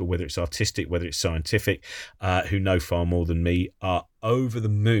philosophical, whether it's artistic, whether it's scientific, who know far more than me, are over the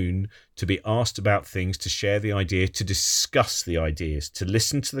moon to be asked about things, to share the idea, to discuss the ideas, to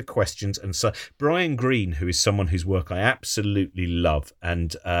listen to the questions. And so Brian Greene, who is someone whose work I absolutely love,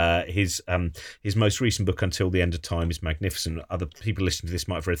 and his most recent book, Until the End of Time, is magnificent. Other people listening to this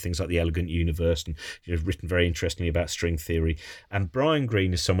might have read things like The Elegant Universe, and written very interestingly about string theory. And Brian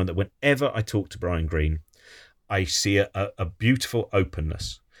Greene is someone that whenever I talk to Brian Greene, I see a beautiful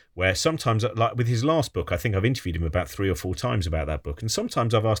openness. Where sometimes, like with his last book, I think I've interviewed him about 3 or 4 times about that book, and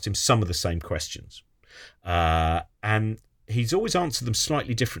sometimes I've asked him some of the same questions, and he's always answered them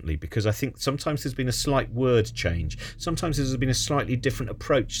slightly differently, because I think sometimes there's been a slight word change, sometimes there's been a slightly different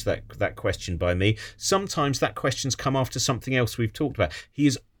approach to that question by me, sometimes that question's come after something else we've talked about. He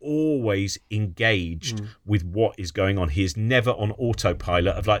is always engaged with what is going on. He is never on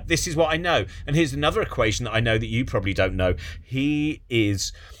autopilot of like, this is what I know, and here's another equation that I know that you probably don't know. He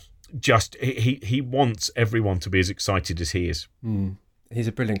is just, he wants everyone to be as excited as he is. He's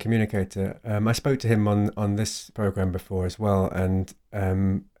a brilliant communicator. I spoke to him on this program before as well, and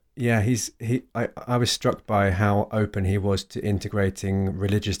I was struck by how open he was to integrating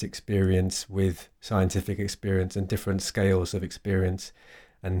religious experience with scientific experience and different scales of experience,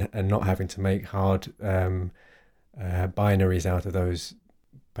 and not having to make hard binaries out of those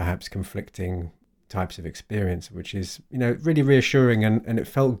perhaps conflicting types of experience, which is, really reassuring, and it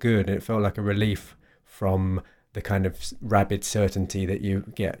felt good. It felt like a relief from the kind of rabid certainty that you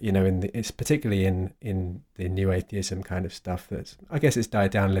get, it's particularly in the new atheism kind of stuff. That's, I guess it's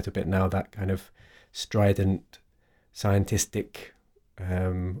died down a little bit now, that kind of strident scientific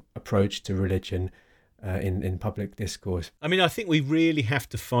approach to religion in public discourse. I mean, I think we really have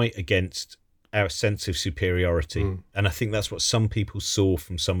to fight against our sense of superiority. And I think that's what some people saw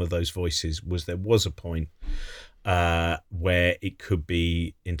from some of those voices, was there was a point where it could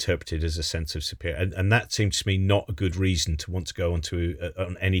be interpreted as a sense of superiority, and that seems to me not a good reason to want to go on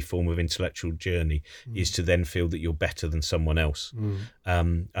any form of intellectual journey, is to then feel that you're better than someone else. I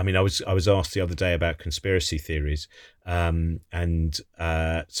mean, I was asked the other day about conspiracy theories, and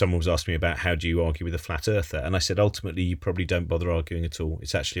someone was asking me about how do you argue with a flat earther, and I said ultimately you probably don't bother arguing at all.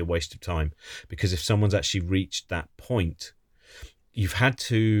 It's actually a waste of time, because if someone's actually reached that point, you've had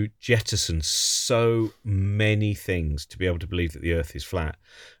to jettison so many things to be able to believe that the earth is flat.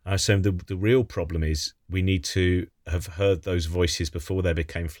 So the real problem is we need to have heard those voices before they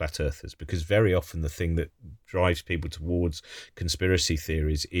became flat earthers, because very often the thing that drives people towards conspiracy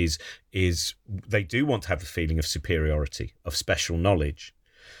theories is they do want to have the feeling of superiority, of special knowledge.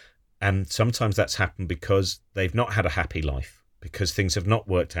 And sometimes that's happened because they've not had a happy life, because things have not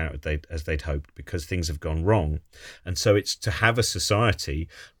worked out as they'd hoped, because things have gone wrong. And so it's to have a society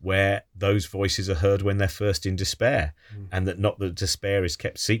where those voices are heard when they're first in despair, and that not that despair is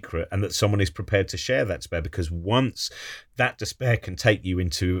kept secret, and that someone is prepared to share that despair, because once that despair can take you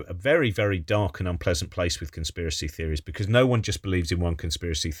into a very, very dark and unpleasant place with conspiracy theories, because no one just believes in one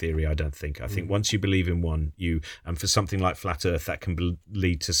conspiracy theory, I don't think. I think once you believe in one, and for something like Flat Earth, that can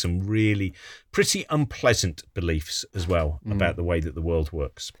lead to some really pretty unpleasant beliefs as well about the way that the world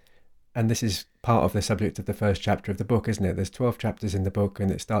works. And this is part of the subject of the first chapter of the book, isn't it? There's 12 chapters in the book, and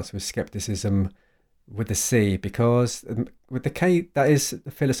it starts with skepticism with the C, because with the K, that is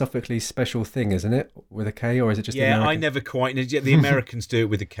a philosophically special thing, isn't it? With a K, or is it just I never quite. The Americans do it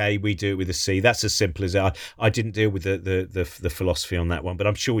with a K, we do it with a C. That's as simple as it. I didn't deal with the philosophy on that one, but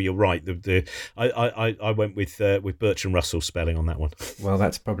I'm sure you're right. I went with Bertrand Russell's spelling on that one. Well,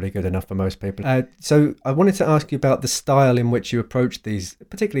 that's probably good enough for most people. So I wanted to ask you about the style in which you approach these,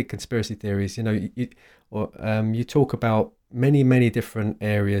 particularly conspiracy theories. You talk about many different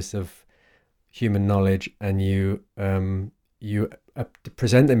areas of human knowledge, and you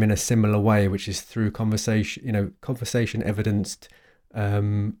present them in a similar way, which is through conversation evidenced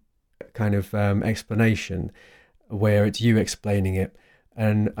explanation, where it's you explaining it.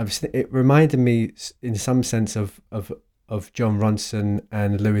 And it reminded me in some sense of John Ronson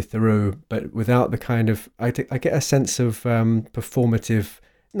and Louis Theroux, but without the kind of, I get a sense of performative,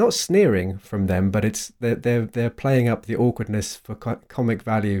 not sneering from them, but it's they're playing up the awkwardness for comic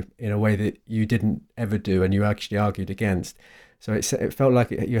value in a way that you didn't ever do, and you actually argued against. So it felt like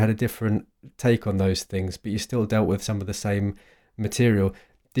you had a different take on those things, but you still dealt with some of the same material.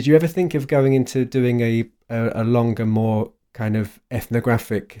 Did you ever think of going into doing a longer, more kind of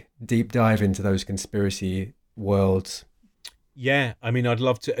ethnographic deep dive into those conspiracy worlds? Yeah, I mean, I'd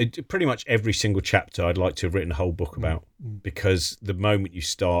love to. Pretty much every single chapter I'd like to have written a whole book about, because the moment you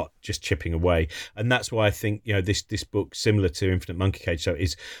start just chipping away, and that's why I think this book, similar to Infinite Monkey Cage, so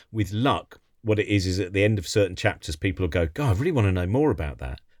is, with luck, what it is at the end of certain chapters, people will go, God, I really want to know more about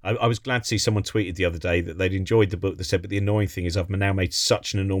that. I was glad to see someone tweeted the other day that they'd enjoyed the book. They said, but the annoying thing is I've now made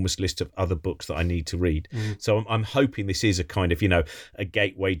such an enormous list of other books that I need to read. So I'm hoping this is a kind of, a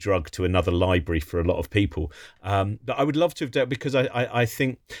gateway drug to another library for a lot of people. But I would love to have done, because I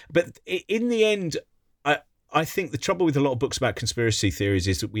think, but in the end, I think the trouble with a lot of books about conspiracy theories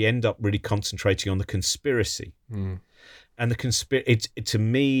is that we end up really concentrating on the conspiracy. And to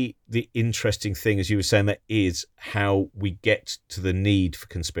me, the interesting thing, as you were saying, that is how we get to the need for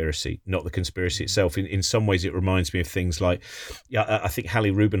conspiracy, not the conspiracy itself. In some ways, it reminds me of things like, I think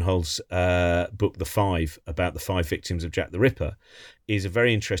Hallie Rubenhol's book, The Five, about the 5 victims of Jack the Ripper, is a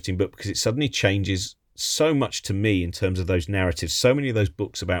very interesting book, because it suddenly changes so much to me in terms of those narratives. So many of those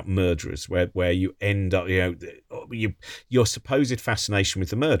books about murderers, where you end up, your supposed fascination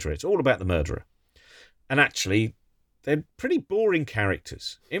with the murderer, it's all about the murderer, and actually they're pretty boring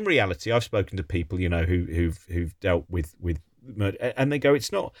characters. In reality, I've spoken to people, who've dealt with murder. And they go,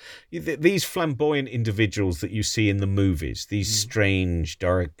 it's not these flamboyant individuals that you see in the movies, these strange,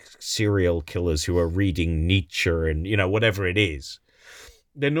 dark serial killers who are reading Nietzsche and, whatever it is.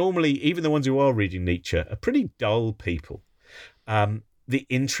 They're normally, even the ones who are reading Nietzsche, are pretty dull people. The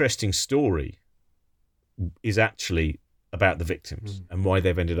interesting story is actually about the victims and why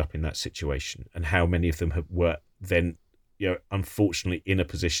they've ended up in that situation, and how many of them were then, unfortunately in a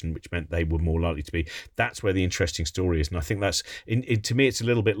position which meant they were more likely to be. That's where the interesting story is. And I think that's, to me, it's a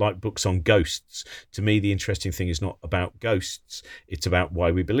little bit like books on ghosts. To me, the interesting thing is not about ghosts. It's about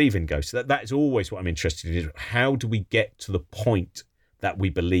why we believe in ghosts. That is always what I'm interested in, is how do we get to the point that we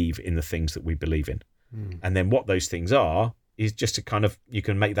believe in the things that we believe in? And then what those things are is just a kind of, you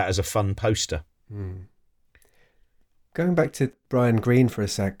can make that as a fun poster. Going back to Brian Greene for a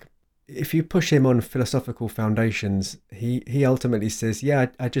sec, if you push him on philosophical foundations, he ultimately says,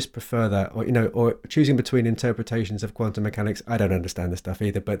 I just prefer that. Or choosing between interpretations of quantum mechanics, I don't understand the stuff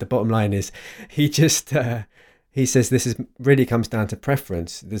either. But the bottom line is, he just, he says this really comes down to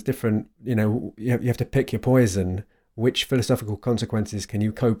preference. There's different, you have to pick your poison. Which philosophical consequences can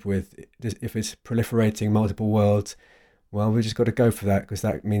you cope with? If it's proliferating multiple worlds, well, we just got to go for that, because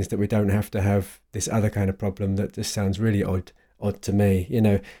that means that we don't have to have this other kind of problem that just sounds really odd to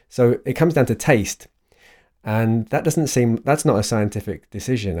me, So it comes down to taste, and that's not a scientific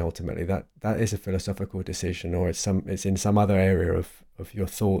decision ultimately. That is a philosophical decision, or it's in some other area of your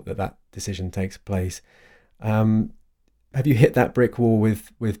thought that decision takes place. Have you hit that brick wall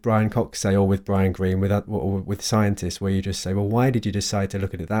with Brian Cox, say, or with Brian Greene, or with scientists, where you just say, well, why did you decide to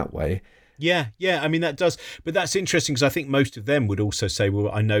look at it that way? Yeah. I mean, that does. But that's interesting, because I think most of them would also say, well,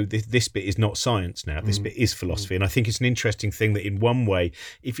 I know this bit is not science now. This bit is philosophy. And I think it's an interesting thing that in one way,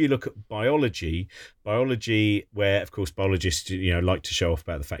 if you look at biology, where, of course, biologists, like to show off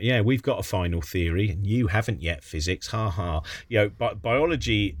about the fact, we've got a final theory and you haven't yet, physics, ha. But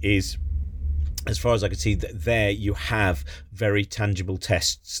biology is, as far as I can see, there you have very tangible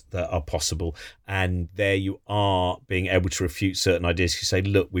tests that are possible, and there you are being able to refute certain ideas. You say,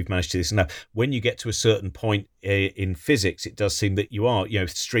 look, we've managed to do this. Now, when you get to a certain point in physics, it does seem that you are,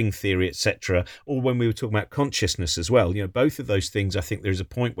 string theory, etc. Or when we were talking about consciousness as well, both of those things, I think there is a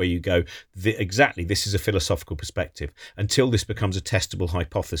point where you go, exactly, this is a philosophical perspective, until this becomes a testable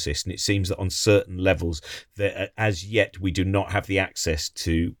hypothesis. And it seems that on certain levels, that as yet we do not have the access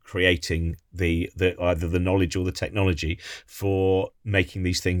to creating the either the knowledge or the technology for making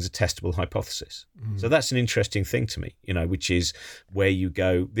these things a testable hypothesis. So that's an interesting thing to me, which is where you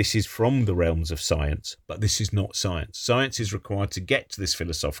go, this is from the realms of science, but this is not science. Science is required to get to this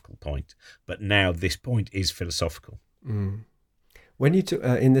philosophical point, but now this point is philosophical. When you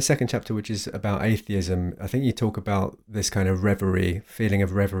in the second chapter, which is about atheism, I think you talk about this kind of feeling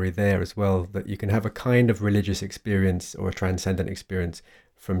of reverie there as well, that you can have a kind of religious experience or a transcendent experience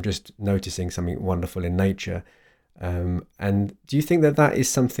from just noticing something wonderful in nature. And do you think that is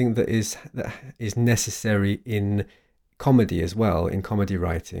something that is necessary in comedy as well, in comedy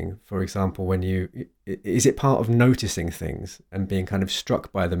writing? For example, is it part of noticing things and being kind of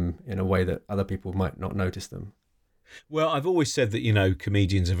struck by them in a way that other people might not notice them? Well, I've always said that,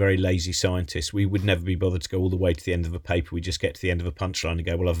 comedians are very lazy scientists. We would never be bothered to go all the way to the end of a paper. We just get to the end of a punchline and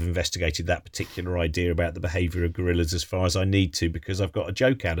go, well, I've investigated that particular idea about the behaviour of gorillas as far as I need to, because I've got a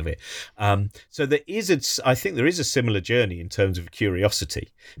joke out of it. So I think there is a similar journey in terms of curiosity,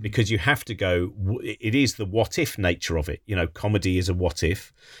 because you have to go, it is the what if nature of it. Comedy is a what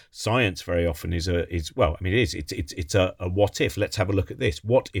if. Science very often is it's a what if. Let's have a look at this.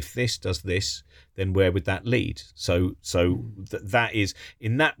 What if this does this? Then where would that lead? So that is,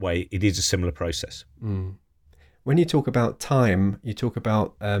 in that way, it is a similar process. When you talk about time, you talk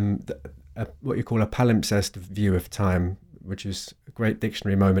about what you call a palimpsest view of time, which is a great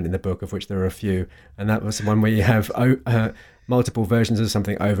dictionary moment in the book, of which there are a few. And that was one where you have multiple versions of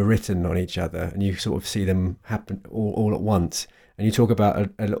something overwritten on each other, and you sort of see them happen all at once. And you talk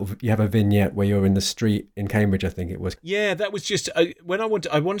about you have a vignette where you're in the street in Cambridge, I think it was. Yeah, that was just when I wanted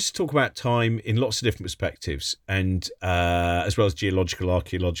to talk about time in lots of different perspectives, and as well as geological,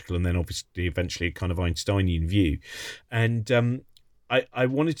 archaeological, and then obviously eventually a kind of Einsteinian view. And I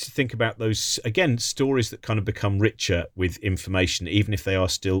wanted to think about those, again, stories that kind of become richer with information, even if they are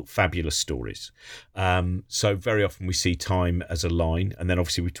still fabulous stories. So very often we see time as a line. And then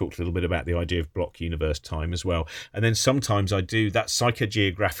obviously we talked a little bit about the idea of block universe time as well. And then sometimes I do that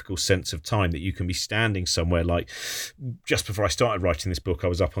psychogeographical sense of time, that you can be standing somewhere, like just before I started writing this book, I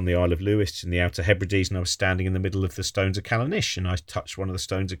was up on the Isle of Lewis in the Outer Hebrides, and I was standing in the middle of the stones of Callanish, and I touched one of the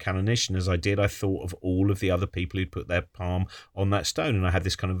stones of Callanish. And as I did, I thought of all of the other people who'd put their palm on that stone. And I had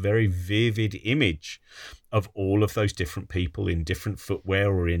this kind of very vivid image of all of those different people in different footwear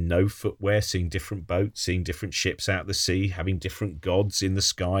or in no footwear, seeing different boats, seeing different ships out the sea, having different gods in the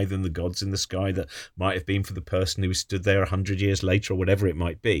sky than the gods in the sky that might have been for the person who stood there 100 years later or whatever it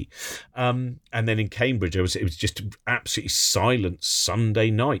might be. And then in Cambridge, it was just absolutely silent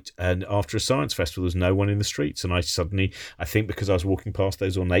Sunday night. And after a science festival, there was no one in the streets. And I think because I was walking past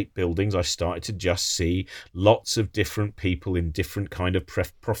those ornate buildings, I started to just see lots of different people in different kind of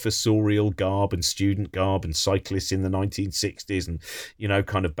professorial garb and student garb, and cyclists in the 1960s, and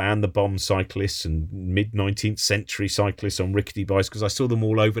kind of ban the bomb cyclists and mid-19th century cyclists on rickety bicycles. I saw them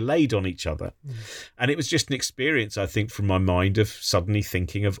all overlaid on each other. And it was just an experience, I think, from my mind of suddenly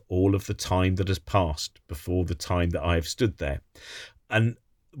thinking of all of the time that has passed before the time that I have stood there. And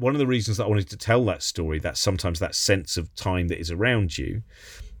one of the reasons that I wanted to tell that story, that sometimes that sense of time that is around you,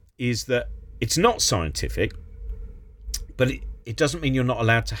 is that it's not scientific, but it doesn't mean you're not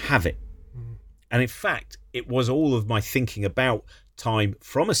allowed to have it. And in fact, it was all of my thinking about time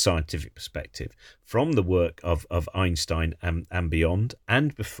from a scientific perspective, from the work of Einstein and beyond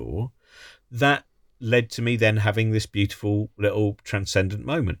and before, that led to me then having this beautiful little transcendent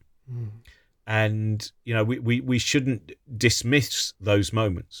moment. And, we shouldn't dismiss those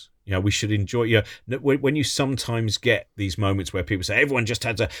moments. We should enjoy, when you sometimes get these moments where people say,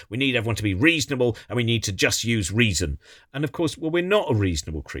 we need everyone to be reasonable and we need to just use reason. And of course, we're not a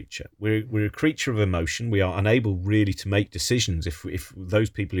reasonable creature. We're a creature of emotion. We are unable really to make decisions. If those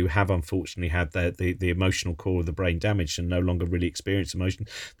people who have unfortunately had the emotional core of the brain damaged and no longer really experience emotion,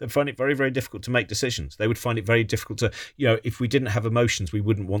 they find it very, very difficult to make decisions. They would find it very difficult to, if we didn't have emotions, we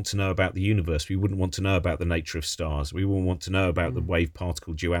wouldn't want to know about the universe. We wouldn't want to know about the nature of stars. We wouldn't want to know about the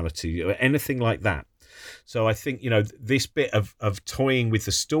wave-particle duality or anything like that. So I think, this bit of toying with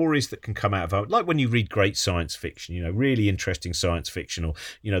the stories that can come out of, like when you read great science fiction, really interesting science fiction, or,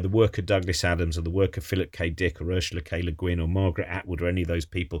 the work of Douglas Adams or the work of Philip K. Dick or Ursula K. Le Guin or Margaret Atwood or any of those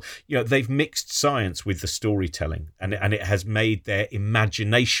people, they've mixed science with the storytelling, and it has made their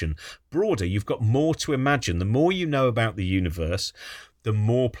imagination broader. You've got more to imagine. The more you know about the universe, the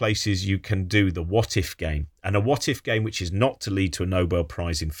more places you can do the what-if game. And a what-if game which is not to lead to a Nobel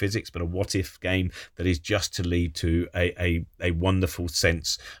Prize in physics, but a what-if game that is just to lead to a wonderful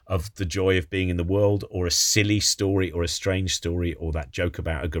sense of the joy of being in the world, or a silly story or a strange story, or that joke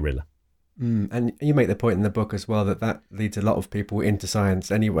about a gorilla. And you make the point in the book as well that leads a lot of people into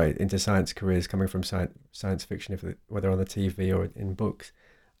science anyway, into science careers coming from science fiction, whether on the TV or in books.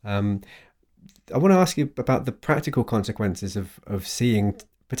 I want to ask you about the practical consequences of seeing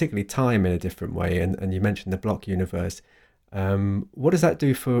particularly time in a different way. And you mentioned the block universe. What does that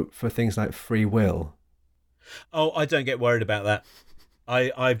do for things like free will? Oh, I don't get worried about that.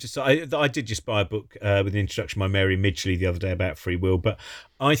 I did just buy a book with an introduction by Mary Midgley the other day about free will, but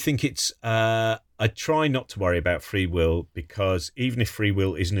I think it's I try not to worry about free will, because even if free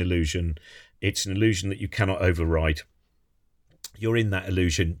will is an illusion, it's an illusion that you cannot override. You're in that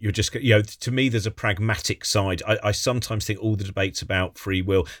illusion. You're just, to me, there's a pragmatic side. I sometimes think all the debates about free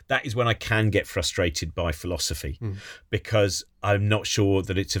will, that is when I can get frustrated by philosophy, because I'm not sure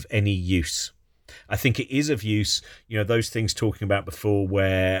that it's of any use. I think it is of use, those things talking about before,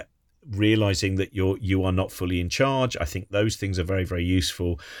 where realizing that you are not fully in charge. I think those things are very, very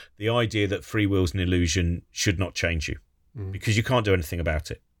useful. The idea that free will is an illusion should not change you, because you can't do anything about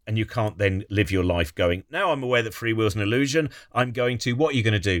it. And you can't then live your life going, now I'm aware that free will is an illusion. What are you going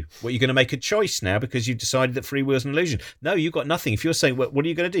to do? What, are you going to make a choice now because you've decided that free will is an illusion? No, you've got nothing. If you're saying, what are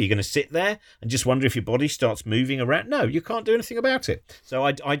you going to do? You're going to sit there and just wonder if your body starts moving around? No, you can't do anything about it. So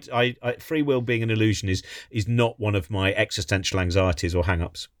I free will being an illusion is not one of my existential anxieties or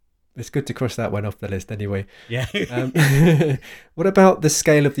hang-ups. It's good to cross that one off the list anyway. Yeah. What about the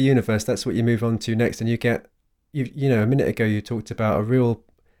scale of the universe? That's what you move on to next. And you get, a minute ago you talked about a real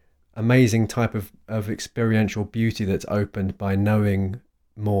amazing type of experiential beauty that's opened by knowing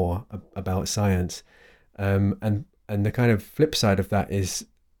more about science, and the kind of flip side of that is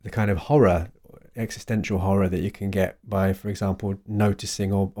the kind of horror, existential horror that you can get by, for example,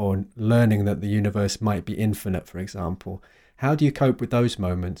 noticing or learning that the universe might be infinite, for example. How do you cope with those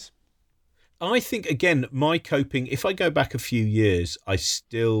moments? I think, again, my coping, if I go back a few years, I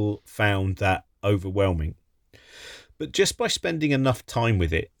still found that overwhelming. But just by spending enough time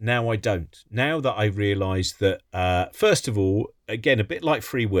with it, now I don't. Now that I realise that, first of all, again, a bit like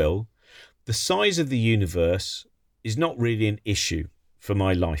free will, the size of the universe is not really an issue for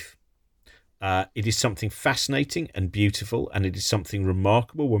my life. It is something fascinating and beautiful, and it is something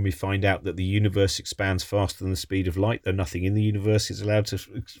remarkable when we find out that the universe expands faster than the speed of light, though nothing in the universe is allowed to,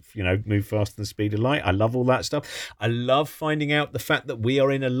 move faster than the speed of light. I love all that stuff. I love finding out the fact that we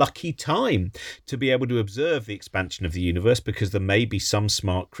are in a lucky time to be able to observe the expansion of the universe, because there may be some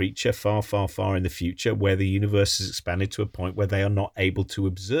smart creature far, far, far in the future where the universe has expanded to a point where they are not able to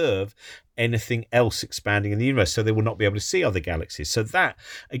observe anything else expanding in the universe, so they will not be able to see other galaxies. So that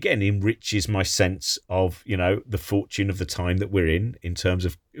again enriches my sense of the fortune of the time that we're in terms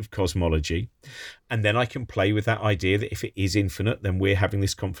of cosmology. And then I can play with that idea that if it is infinite, then we're having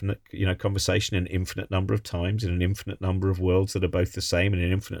this conversation an infinite number of times in an infinite number of worlds that are both the same and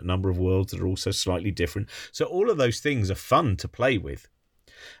an infinite number of worlds that are also slightly different. So all of those things are fun to play with.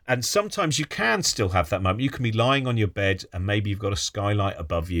 And sometimes you can still have that moment. You can be lying on your bed and maybe you've got a skylight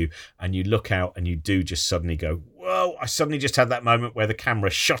above you and you look out and you do just suddenly go, whoa, I suddenly just had that moment where the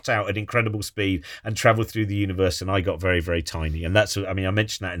camera shot out at incredible speed and traveled through the universe and I got very, very tiny. And that's, I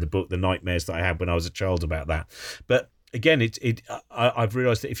mentioned that in the book, the nightmares that I had when I was a child about that. But again, I've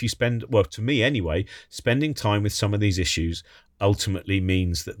realised that if you spend, well, to me anyway, spending time with some of these issues ultimately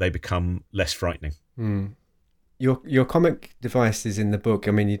means that they become less frightening. Your comic devices in the book,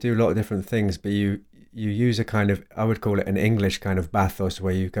 you do a lot of different things, but you use a kind of, I would call it an English kind of bathos,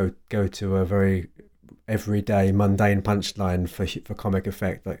 where you go to a very everyday, mundane punchline for comic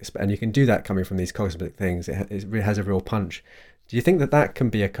effect, and you can do that coming from these cosmic things. It really has a real punch. Do you think that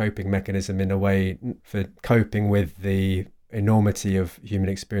can be a coping mechanism in a way for coping with the enormity of human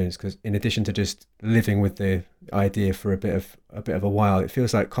experience? Because in addition to just living with the idea for a bit of a while, it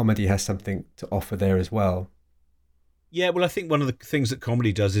feels like comedy has something to offer there as well. Yeah, well, I think one of the things that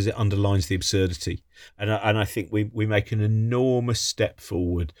comedy does is it underlines the absurdity. And I think we make an enormous step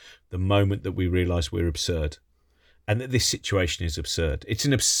forward the moment that we realise we're absurd and that this situation is absurd. It's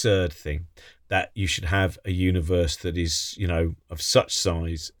an absurd thing that you should have a universe that is, of such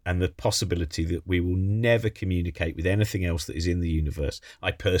size and the possibility that we will never communicate with anything else that is in the universe.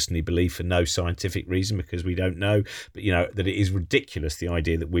 I personally believe, for no scientific reason, because we don't know, but, that it is ridiculous, the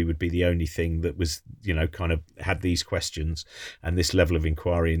idea that we would be the only thing that was, kind of had these questions and this level of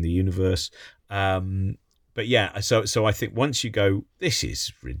inquiry in the universe. But yeah, so I think once you go, this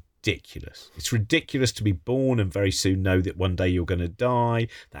is ridiculous. It's ridiculous to be born and very soon know that one day you're going to die.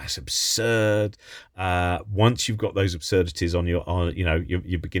 That's absurd. Once you've got those absurdities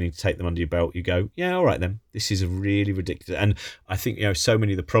you're beginning to take them under your belt, you go, yeah, all right then. This is a really ridiculous. And I think, so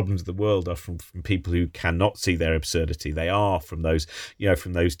many of the problems of the world are from people who cannot see their absurdity. They are from those,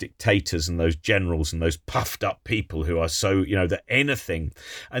 from those dictators and those generals and those puffed up people who are so, that anything.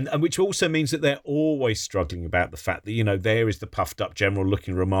 And which also means that they're always struggling about the fact that, there is the puffed up general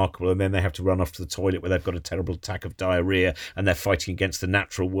looking remarkable, and then they have to run off to the toilet where they've got a terrible attack of diarrhea and they're fighting against the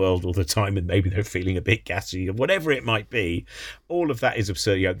natural world all the time and maybe they're feeling a bit gassy or whatever it might be. All of that is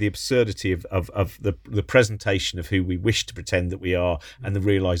absurd. The absurdity of the presentation of who we wish to pretend that we are and the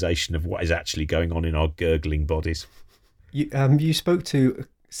realisation of what is actually going on in our gurgling bodies. You spoke to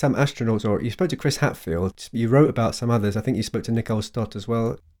some astronauts, or you spoke to Chris Hadfield. You wrote about some others. I think you spoke to Nicole Stott as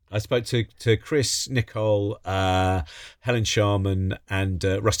well. I spoke to Chris, Nicole, Helen Sharman and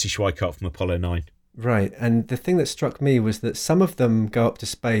Rusty Schweikart from Apollo 9. Right, and the thing that struck me was that some of them go up to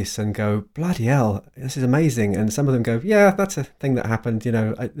space and go, bloody hell, this is amazing. And some of them go, yeah, that's a thing that happened.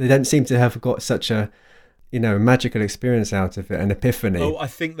 They don't seem to have got such a, magical experience out of it, an epiphany. Oh, I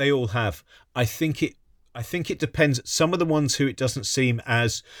think they all have. I think it depends. Some of the ones who it doesn't seem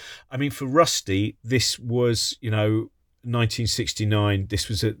as, for Rusty, this was, 1969, this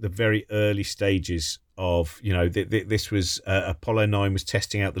was at the very early stages of, this was Apollo 9 was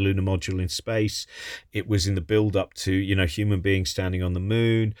testing out the lunar module in space. It was in the build up to, human beings standing on the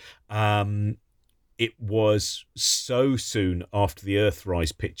moon. It was so soon after the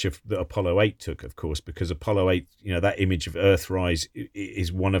Earthrise picture that Apollo 8 took, of course, because Apollo 8, that image of Earthrise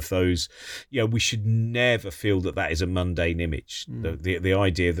is one of those, we should never feel that is a mundane image. The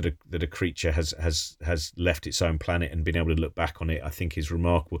idea that a creature has left its own planet and been able to look back on it, I think is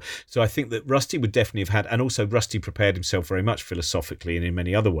remarkable. So I think that Rusty would definitely have had, and also Rusty prepared himself very much philosophically and in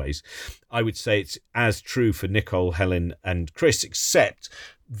many other ways. I would say it's as true for Nicole, Helen and Chris, except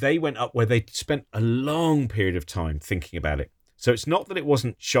they went up where they spent a long period of time thinking about it. So it's not that it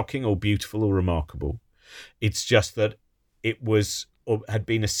wasn't shocking or beautiful or remarkable. It's just that it was or had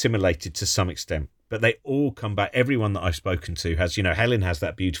been assimilated to some extent. But they all come back. Everyone that I've spoken to has, Helen has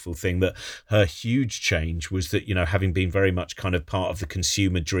that beautiful thing that her huge change was that, having been very much kind of part of the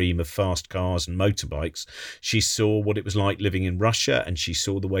consumer dream of fast cars and motorbikes, she saw what it was like living in Russia, and she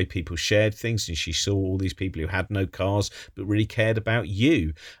saw the way people shared things, and she saw all these people who had no cars but really cared about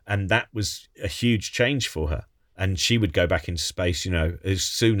you. And that was a huge change for her. And she would go back into space, as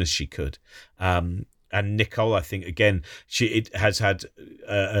soon as she could. And Nicole, I think, again, it has had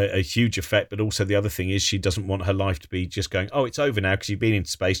a huge effect. But also the other thing is she doesn't want her life to be just going, oh, it's over now because you've been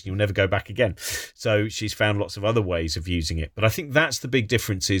into space and you'll never go back again. So she's found lots of other ways of using it. But I think that's the big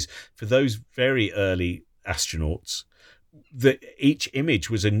difference is for those very early astronauts, that each image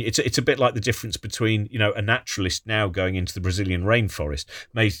was it's a bit like the difference between a naturalist now going into the Brazilian rainforest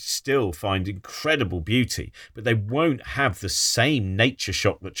may still find incredible beauty, but they won't have the same nature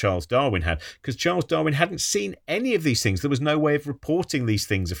shock that Charles Darwin had, because Charles Darwin hadn't seen any of these things. There was no way of reporting these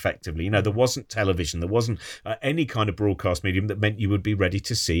things effectively. There wasn't television, there wasn't any kind of broadcast medium that meant you would be ready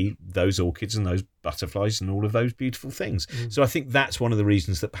to see those orchids and those butterflies and all of those beautiful things. So I think that's one of the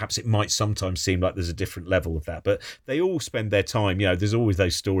reasons that perhaps it might sometimes seem like there's a different level of that, but they all spend their time, there's always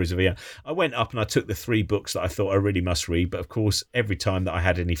those stories of, I went up and I took the 3 books that I thought I really must read, but of course every time that I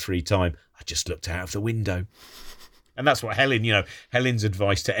had any free time I just looked out of the window. And that's what Helen's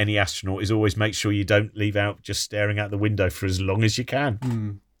advice to any astronaut is always make sure you don't leave out just staring out the window for as long as you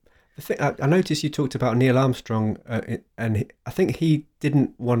can. I noticed you talked about Neil Armstrong, and I think he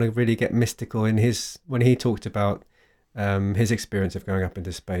didn't want to really get mystical when he talked about his experience of going up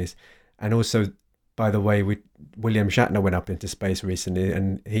into space. And also, by the way, William Shatner went up into space recently,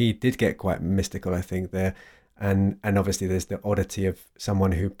 and he did get quite mystical, I think, there. And obviously there's the oddity of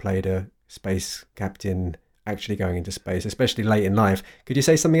someone who played a space captain actually going into space, especially late in life. Could you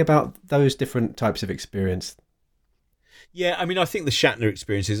say something about those different types of experience? Yeah, I mean, I think the Shatner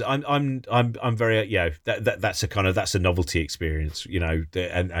experience is I'm very that's a novelty experience,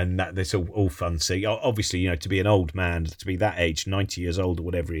 and that's all fun. See, obviously, to be an old man, to be that age, 90 years old or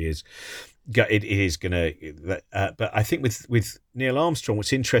whatever he is, it is gonna. But I think with Neil Armstrong,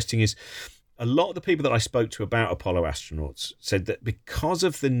 what's interesting is a lot of the people that I spoke to about Apollo astronauts said that because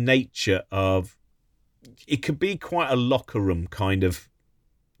of the nature of it, could be quite a locker room kind of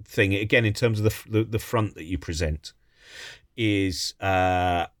thing. Again, in terms of the front that you present. Is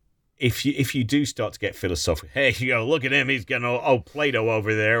if you do start to get philosophical, hey, look at him, he's getting old Plato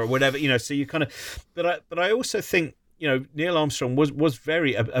over there or whatever, so you kind of, but I also think Neil Armstrong was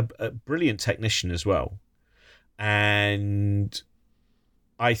very a brilliant technician as well, and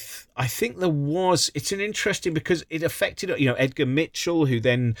I think it's an interesting because it affected Edgar Mitchell, who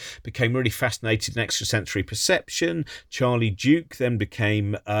then became really fascinated in extrasensory perception. Charlie Duke then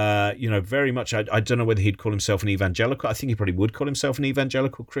became very much, I don't know whether he'd call himself an evangelical. I think he probably would call himself an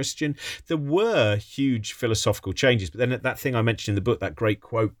evangelical Christian. There were huge philosophical changes, but then that thing I mentioned in the book, that great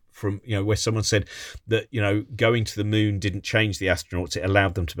quote from where someone said that going to the moon didn't change the astronauts, it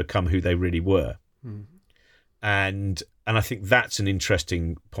allowed them to become who they really were. And I think that's an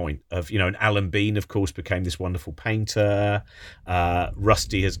interesting point of, and Alan Bean, of course, became this wonderful painter.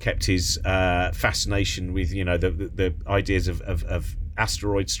 Rusty has kept his fascination with, the ideas of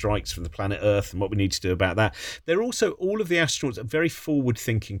asteroid strikes from the planet Earth and what we need to do about that. They're also, all of the astronauts are very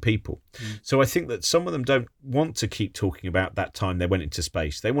forward-thinking people. So I think that some of them don't want to keep talking about that time they went into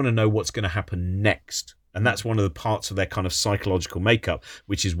space. They want to know what's going to happen next. And that's one of the parts of their kind of psychological makeup,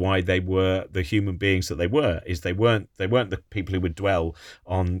 which is why they were the human beings that they were. Is they weren't the people who would dwell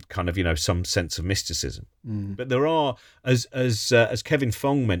on kind of some sense of mysticism. But there are, as Kevin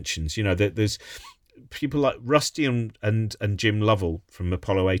Fong mentions, there's people like Rusty and Jim Lovell from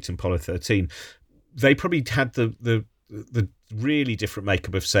Apollo 8 and Apollo 13. They probably had the really different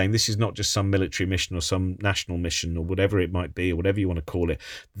makeup of saying this is not just some military mission or some national mission or whatever it might be or whatever you want to call it.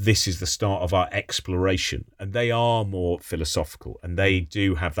 This is the start of our exploration. And they are more philosophical, and they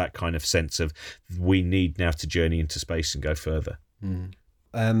do have that kind of sense of we need now to journey into space and go further.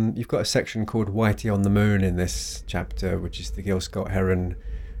 You've got a section called Whitey on the Moon in this chapter, which is the Gil Scott-Heron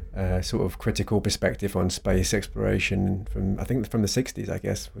sort of critical perspective on space exploration from the 60s, I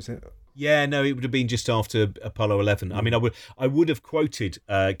guess, was it? Yeah, no, it would have been just after Apollo 11. I mean, I would have quoted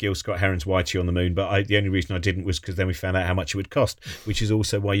Gil Scott-Heron's Whitey on the Moon, but the only reason I didn't was because then we found out how much it would cost, which is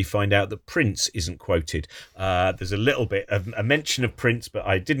also why you find out that Prince isn't quoted. There's a little bit of a mention of Prince, but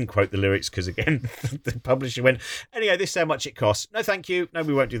I didn't quote the lyrics because, again, the publisher went, anyway, this is how much it costs. No, thank you. No,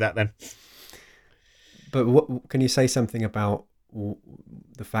 we won't do that then. But what can you say something about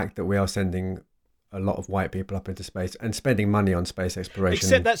the fact that we are sending a lot of white people up into space and spending money on space exploration.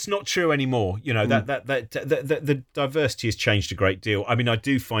 Except that's not true anymore. You know, that the diversity has changed a great deal. I mean, I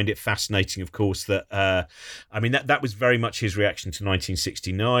do find it fascinating, of course, that that was very much his reaction to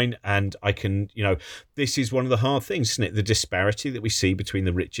 1969, and I can, this is one of the hard things, isn't it? The disparity that we see between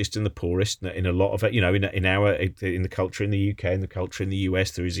the richest and the poorest in a lot of it. In the culture in the UK and the culture in the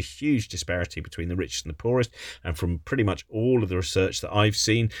US, there is a huge disparity between the richest and the poorest, and from pretty much all of the research that I've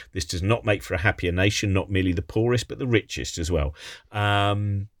seen, this does not make for a happier nation, not merely the poorest, but the richest as well.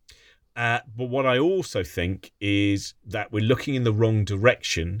 But what I also think is that we're looking in the wrong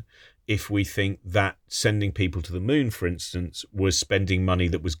direction if we think that sending people to the moon, for instance, was spending money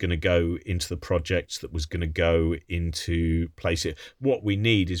that was going to go into the projects, that was going to go into places. What we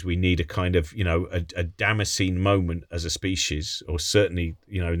need is a kind of, a Damascene moment as a species, or certainly,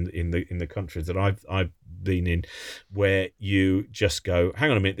 in the countries that I've been in, where you just go,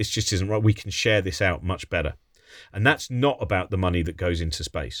 hang on a minute, this just isn't right. We can share this out much better. And that's not about the money that goes into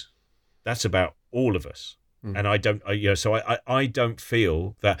space. That's about all of us. And I don't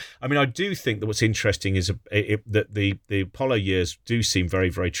feel that. I mean, I do think that what's interesting is that the Apollo years do seem very,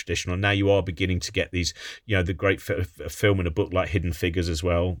 very traditional. Now you are beginning to get these, the great film and a book like Hidden Figures as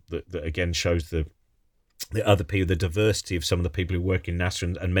well, that again shows the other people, the diversity of some of the people who work in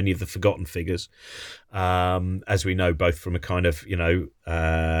NASA and many of the forgotten figures, as we know, both from a kind of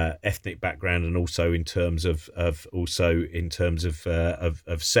ethnic background and also in terms of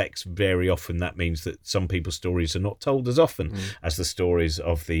sex. Very often that means that some people's stories are not told as often as the stories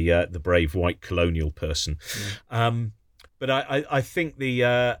of the brave white colonial person. But I think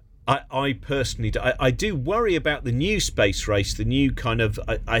I personally do worry about the new space race, the new kind of.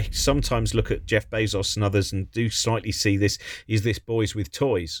 I sometimes look at Jeff Bezos and others and do slightly see this boys with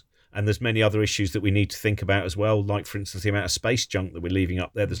toys. And there's many other issues that we need to think about as well, like, for instance, the amount of space junk that we're leaving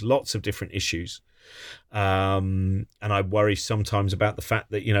up there. There's lots of different issues. And I worry sometimes about the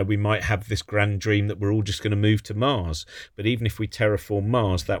fact that, we might have this grand dream that we're all just going to move to Mars. But even if we terraform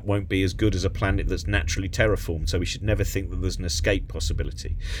Mars, that won't be as good as a planet that's naturally terraformed. So we should never think that there's an escape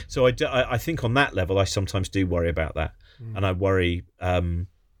possibility. So I think on that level, I sometimes do worry about that. And I worry...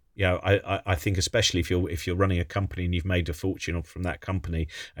 I think especially if you're running a company and you've made a fortune from that company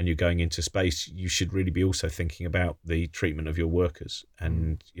and you're going into space, you should really be also thinking about the treatment of your workers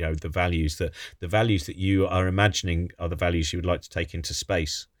and the values that you are imagining are the values you would like to take into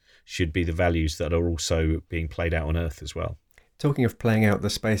space should be the values that are also being played out on Earth as well. Talking of playing out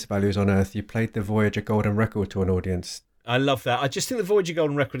the space values on Earth, you played the Voyager Golden Record to an audience. I love that. I just think the Voyager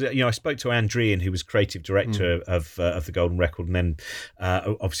Golden Record, I spoke to Anne Drean, who was creative director of the Golden Record, and then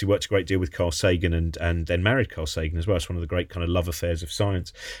obviously worked a great deal with Carl Sagan and then married Carl Sagan as well. It's one of the great kind of love affairs of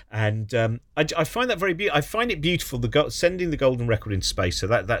science. And I find that very beautiful. I find it beautiful, sending the Golden Record into space. So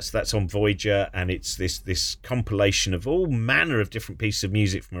that's on Voyager, and it's this compilation of all manner of different pieces of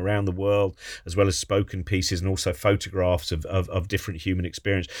music from around the world, as well as spoken pieces and also photographs of different human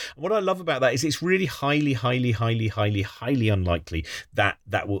experience. And what I love about that is it's really highly, highly, highly, highly, highly unlikely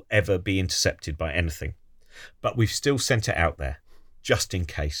that will ever be intercepted by anything, but we've still sent it out there just in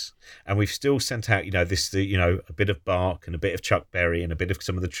case, and we've still sent out a bit of Bach and a bit of Chuck Berry and a bit of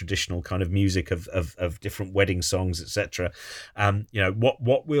some of the traditional kind of music of different wedding songs, etc.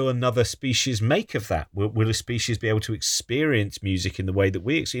 What will another species make of that? Will a species be able to experience music in the way that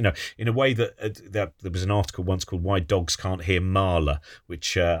we, in a way that there was an article once called "Why Dogs Can't Hear Mahler,"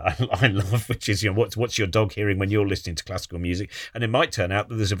 which I love, which is what's your dog hearing when you're listening to classical music? And it might turn out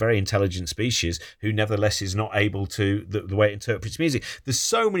that there's a very intelligent species who nevertheless is not able to the way it interprets music. There's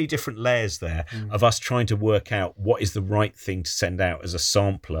so many different layers there of us trying to work out what is the right thing to send out as a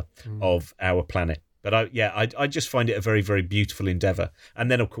sampler of our planet. But I just find it a very, very beautiful endeavour.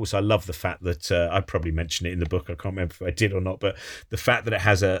 And then, of course, I love the fact that I probably mentioned it in the book. I can't remember if I did or not, but the fact that it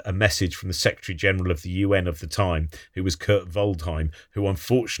has a message from the Secretary General of the UN of the time, who was Kurt Waldheim, who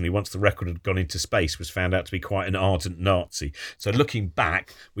unfortunately, once the record had gone into space, was found out to be quite an ardent Nazi. So looking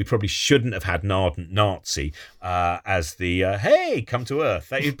back, we probably shouldn't have had an ardent Nazi as the, hey, come to Earth.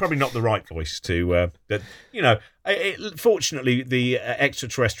 That is probably not the right voice to, but, fortunately, the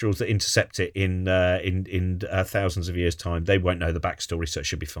extraterrestrials that intercept it in thousands of years' time, they won't know the backstory, so it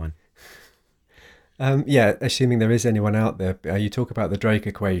should be fine. Assuming there is anyone out there, you talk about the Drake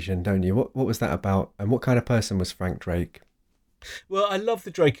equation, don't you? What was that about, and what kind of person was Frank Drake? Well, I love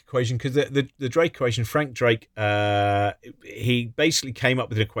the Drake equation because the Drake equation, Frank Drake, he basically came up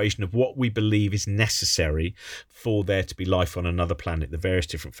with an equation of what we believe is necessary for there to be life on another planet, the various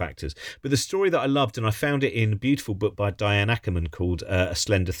different factors. But the story that I loved, and I found it in a beautiful book by Diane Ackerman called A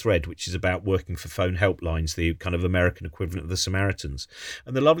Slender Thread, which is about working for phone helplines, the kind of American equivalent of the Samaritans.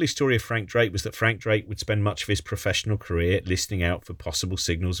 And the lovely story of Frank Drake was that Frank Drake would spend much of his professional career listening out for possible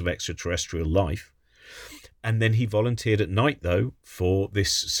signals of extraterrestrial life. And then he volunteered at night, though, for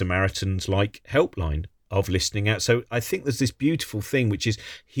this Samaritans-like helpline of listening out. So I think there's this beautiful thing, which is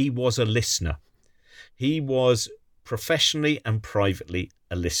he was a listener. He was professionally and privately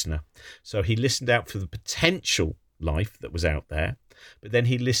a listener. So he listened out for the potential life that was out there, but then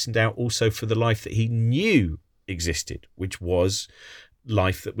he listened out also for the life that he knew existed, which was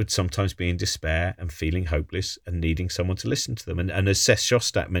life that would sometimes be in despair and feeling hopeless and needing someone to listen to them. And as Seth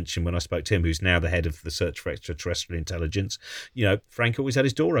Shostak mentioned when I spoke to him, who's now the head of the Search for Extraterrestrial Intelligence, Frank always had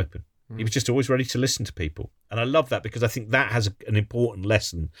his door open. He was just always ready to listen to people. And I love that because I think that has an important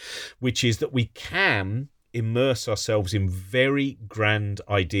lesson, which is that we can immerse ourselves in very grand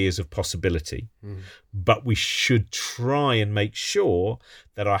ideas of possibility, but we should try and make sure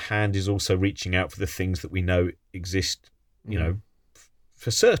that our hand is also reaching out for the things that we know exist,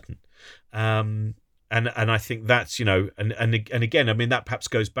 for certain. And I think that's, and again, I mean, that perhaps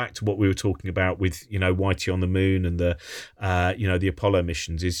goes back to what we were talking about with, Whitey on the moon and the, the Apollo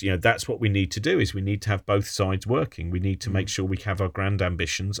missions is, that's what we need to do is we need to have both sides working. We need to make sure we have our grand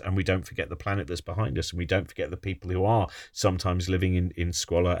ambitions and we don't forget the planet that's behind us. And we don't forget the people who are sometimes living in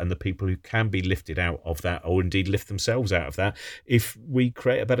squalor and the people who can be lifted out of that or indeed lift themselves out of that if we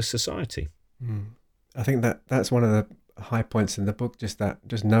create a better society. I think that's one of the high points in the book, just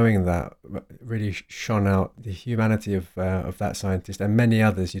knowing that really shone out the humanity of that scientist and many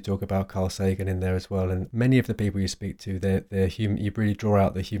others. You talk about Carl Sagan in there as well, and many of the people you speak to, they're human. You really draw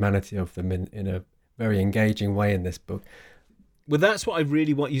out the humanity of them in a very engaging way in this book. Well, that's what I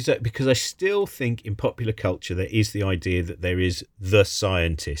really want you to say, because I still think in popular culture there is the idea that there is the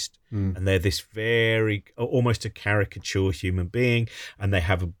scientist, and they're this very, almost a caricature human being, and they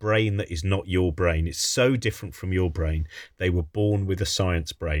have a brain that is not your brain. It's so different from your brain. They were born with a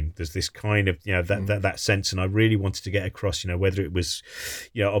science brain. There's this kind of, that sense, and I really wanted to get across, whether it was,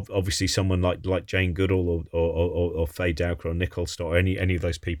 obviously someone like Jane Goodall or Faye Dowker or Nicole Stott or any of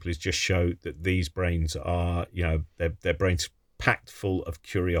those people, is just show that these brains are, their brains packed full of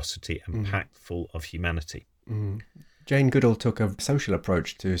curiosity and packed full of humanity. Jane Goodall took a social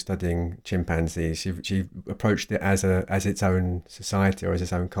approach to studying chimpanzees. She approached it as its own society or as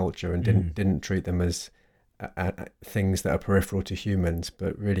its own culture, and didn't treat them as things that are peripheral to humans,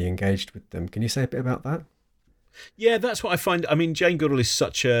 but really engaged with them. Can you say a bit about that? Yeah, that's what I find. I mean, Jane Goodall is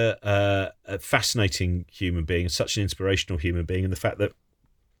such a fascinating human being, such an inspirational human being, and the fact that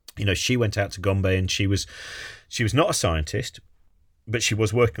she went out to Gombe and she was not a scientist, but she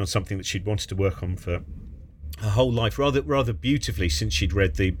was working on something that she'd wanted to work on for her whole life, rather beautifully, since she'd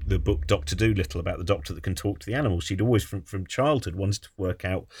read the book Dr. Dolittle about the doctor that can talk to the animals. She'd always from childhood wanted to work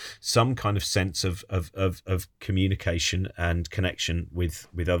out some kind of sense of communication and connection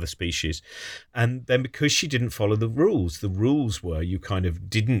with other species. And then because she didn't follow the rules were you kind of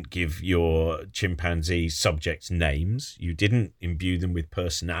didn't give your chimpanzee subjects names, you didn't imbue them with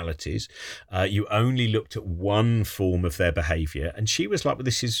personalities, you only looked at one form of their behavior. And she was like, well,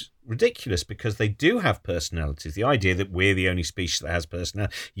 this is ridiculous because they do have personalities. The idea that we're the only species that has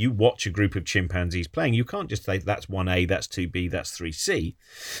personality. You watch a group of chimpanzees playing, you can't just say that's 1A, that's 2B, that's 3C.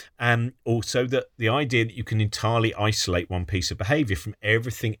 And also that the idea that you can entirely isolate one piece of behavior from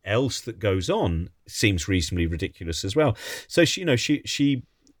everything else that goes on seems reasonably ridiculous as well. So she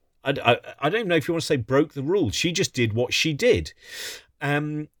I don't know if you want to say broke the rules. She just did what she did.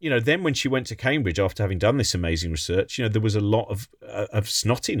 Then when she went to Cambridge after having done this amazing research, there was a lot of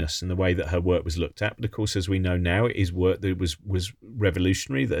snottiness in the way that her work was looked at. But of course, as we know now, it is work that was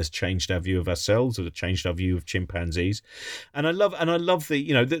revolutionary, that has changed our view of ourselves, that has changed our view of chimpanzees. And I love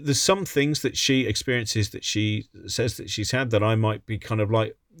there's some things that she experiences that she says that she's had that I might be kind of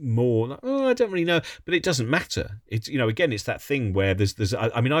like more like, I don't really know, but it doesn't matter. It's again, it's that thing where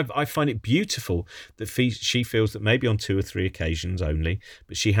I find it beautiful that she feels that maybe on 2 or 3 occasions only,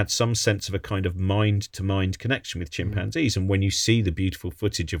 but she had some sense of a kind of mind-to-mind connection with chimpanzees. And when you see the beautiful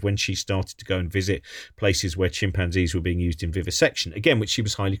footage of when she started to go and visit places where chimpanzees were being used in vivisection, again, which she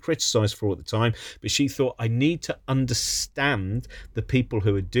was highly criticised for at the time, but she thought, I need to understand the people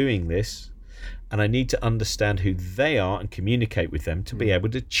who are doing this and I need to understand who they are and communicate with them to be able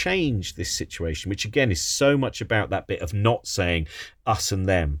to change this situation, which again is so much about that bit of not saying us and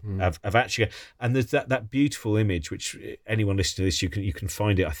them, of actually. And there's that beautiful image, which anyone listening to this, you can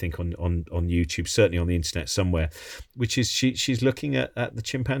find it, I think, on YouTube, certainly on the internet somewhere, which is she's looking at the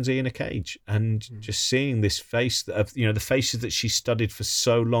chimpanzee in a cage and just seeing this face of, the faces that she studied for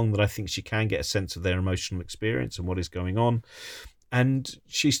so long, that I think she can get a sense of their emotional experience and what is going on. And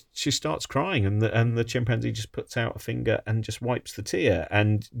she starts crying, and the chimpanzee just puts out a finger and just wipes the tear.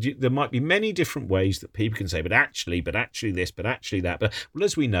 And there might be many different ways that people can say, but actually this, but actually that. But well,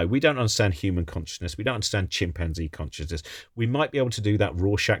 as we know, we don't understand human consciousness. We don't understand chimpanzee consciousness. We might be able to do that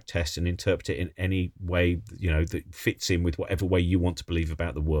Rorschach test and interpret it in any way, that fits in with whatever way you want to believe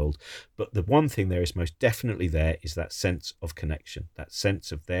about the world. But the one thing there is most definitely there is that sense of connection, that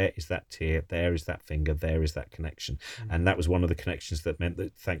sense of there is that tear, there is that finger, there is that connection. And that was one of the connections that meant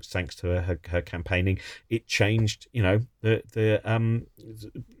that thanks to her campaigning, it changed many of the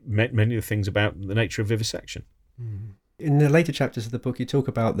things about the nature of vivisection. In the later chapters of the book, you talk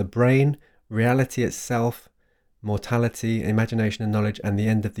about the brain, reality itself, mortality, imagination and knowledge, and the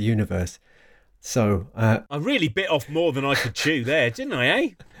end of the universe. So I really bit off more than I could chew there, didn't I, eh?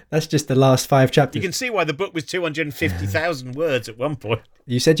 That's just the last 5 chapters. You can see why the book was 250,000 words at one point.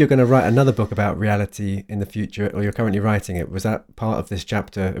 You said you're going to write another book about reality in the future, or you're currently writing it. Was that part of this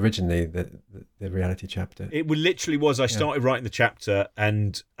chapter originally, the reality chapter? It literally was. I started writing the chapter,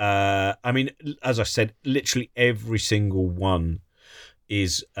 and as I said, literally every single one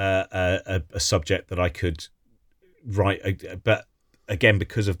is a subject that I could write. But again,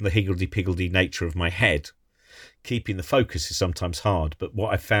 because of the higgledy-piggledy nature of my head, keeping the focus is sometimes hard. But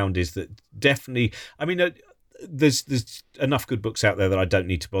what I found is that definitely, there's enough good books out there that I don't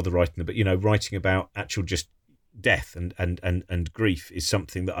need to bother writing them. But writing about actual just death and grief is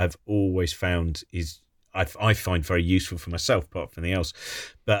something that I've always found is I find very useful for myself, apart from anything else.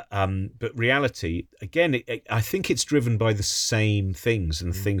 But reality, again, I think it's driven by the same things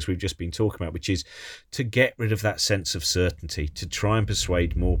and the things we've just been talking about, which is to get rid of that sense of certainty, to try and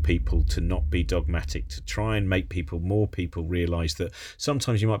persuade more people to not be dogmatic, to try and make more people realise that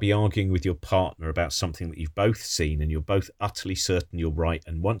sometimes you might be arguing with your partner about something that you've both seen and you're both utterly certain you're right.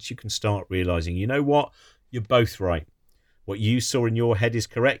 And once you can start realising, you know what, you're both right. What you saw in your head is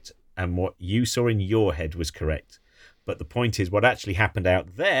correct, and what you saw in your head was correct. But the point is, what actually happened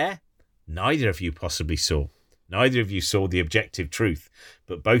out there, neither of you possibly saw. Neither of you saw the objective truth,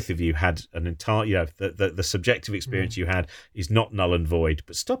 but both of you had an entire, the subjective experience you had is not null and void.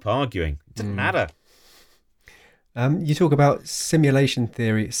 But stop arguing. It doesn't matter. You talk about simulation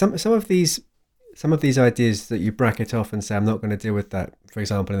theory. Some of these ideas that you bracket off and say, I'm not going to deal with that. For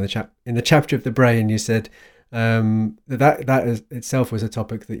example, in the chapter of the brain, you said, that itself was a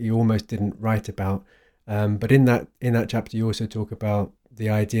topic that you almost didn't write about, but in that chapter you also talk about the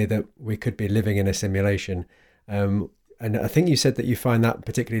idea that we could be living in a simulation, and I think you said that you find that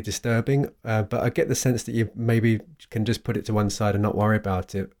particularly disturbing, but I get the sense that you maybe can just put it to one side and not worry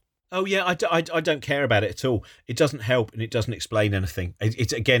about it. Oh yeah, I don't care about it at all. It doesn't help and it doesn't explain anything.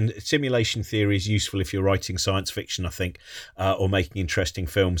 It's again, simulation theory is useful if you're writing science fiction, I think, or making interesting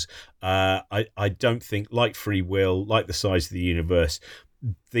films. I don't think, like free will, like the size of the universe,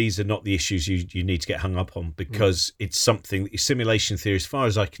 these are not the issues you need to get hung up on, because it's something, simulation theory, as far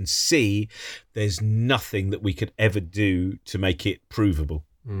as I can see, there's nothing that we could ever do to make it provable.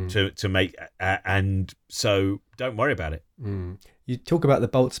 To make and so don't worry about it. You talk about the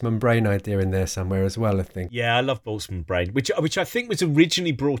Boltzmann brain idea in there somewhere as well, I think. Yeah, I love Boltzmann brain, which I think was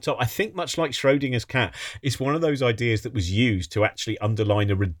originally brought up, I think much like Schrodinger's cat, it's one of those ideas that was used to actually underline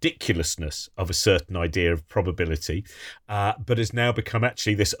a ridiculousness of a certain idea of probability, but has now become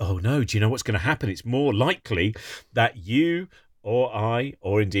actually this, oh no, do you know what's going to happen? It's more likely that you or I,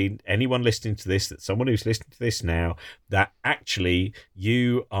 or indeed anyone listening to this, that someone who's listening to this now, that actually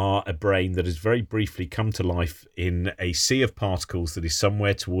you are a brain that has very briefly come to life in a sea of particles that is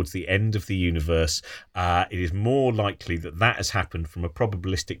somewhere towards the end of the universe. It is more likely that has happened from a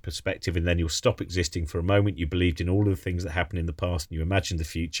probabilistic perspective, and then you'll stop existing for a moment. You believed in all of the things that happened in the past, and you imagined the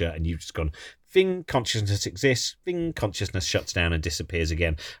future, and you've just gone, thing, consciousness exists, thing, consciousness shuts down and disappears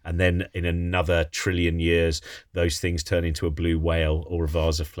again, and then in another trillion years those things turn into a blue whale or a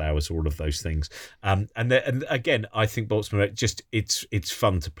vase of flowers, all of those things. And again, I think Boltzmann, just it's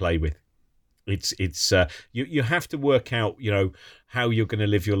fun to play with. You have to work out, how you're going to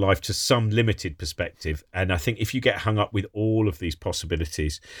live your life to some limited perspective, and I think if you get hung up with all of these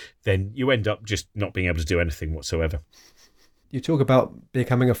possibilities, then you end up just not being able to do anything whatsoever. You talk about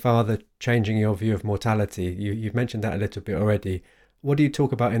becoming a father changing your view of mortality. You've mentioned that a little bit already. What do you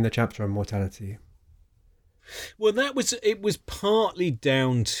talk about in the chapter on mortality? Well, it was partly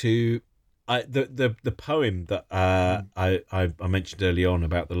down to the poem that I mentioned early on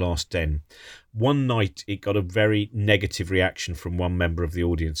about the last den. One night it got a very negative reaction from one member of the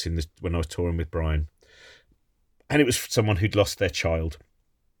audience when I was touring with Brian, and it was someone who'd lost their child.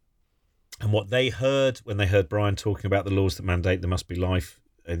 And what they heard when they heard Brian talking about the laws that mandate there must be life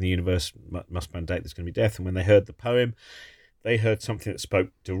in the universe, must mandate there's going to be death, and when they heard the poem, they heard something that spoke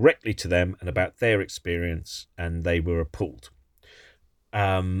directly to them and about their experience, and they were appalled.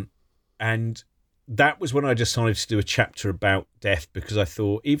 And that was when I decided to do a chapter about death, because I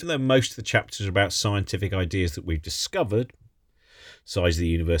thought, even though most of the chapters are about scientific ideas that we've discovered, size of the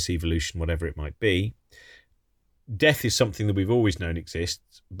universe, evolution, whatever it might be, death is something that we've always known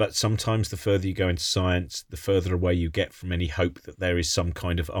exists, but sometimes the further you go into science, the further away you get from any hope that there is some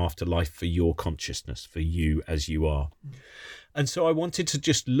kind of afterlife for your consciousness, for you as you are. And so I wanted to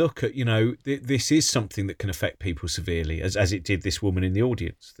just look at, this is something that can affect people severely, as it did this woman in the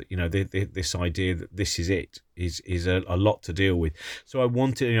audience, that, this idea that this is it is a lot to deal with. So I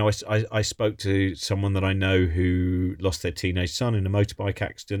wanted, I spoke to someone that I know who lost their teenage son in a motorbike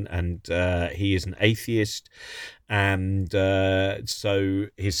accident, and he is an atheist. And so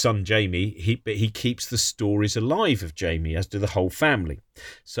his son, Jamie, he keeps the stories alive of Jamie, as do the whole family.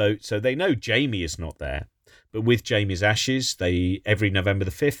 So they know Jamie is not there. But with Jamie's ashes, every November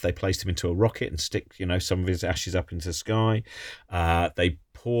the 5th, they placed him into a rocket and stick, some of his ashes up into the sky. They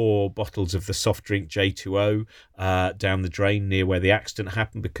pour bottles of the soft drink J2O down the drain near where the accident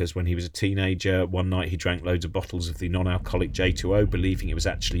happened, because when he was a teenager, one night he drank loads of bottles of the non-alcoholic J2O, believing it was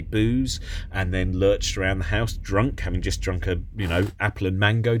actually booze, and then lurched around the house drunk, having just drunk a, apple and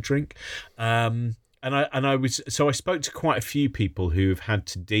mango drink. And I spoke to quite a few people who have had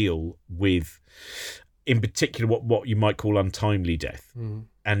to deal with, in particular, what you might call untimely death,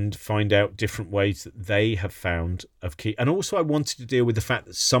 and find out different ways that they have found of key. And also I wanted to deal with the fact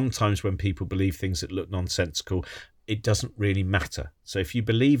that sometimes when people believe things that look nonsensical, it doesn't really matter. So if you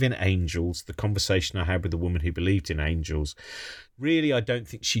believe in angels, the conversation I had with the woman who believed in angels, really, I don't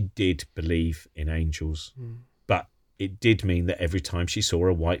think she did believe in angels. But it did mean that every time she saw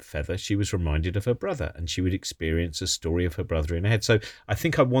a white feather, she was reminded of her brother, and she would experience a story of her brother in her head. So I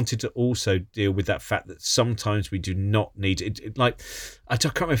think I wanted to also deal with that fact that sometimes we do not need it. Like, I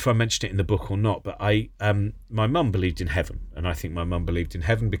can't remember if I mentioned it in the book or not, but my mum believed in heaven, and I think my mum believed in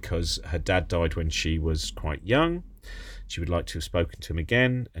heaven because her dad died when she was quite young. She would like to have spoken to him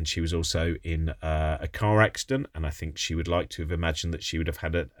again, and she was also in a car accident, and I think she would like to have imagined that she would have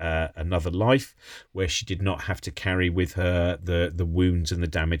had another life where she did not have to carry with her the wounds and the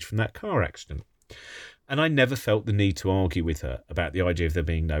damage from that car accident. And I never felt the need to argue with her about the idea of there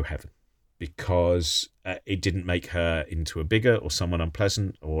being no heaven, because it didn't make her into a bigot or someone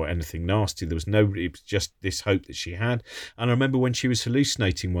unpleasant or anything nasty. It was just this hope that she had. And I remember when she was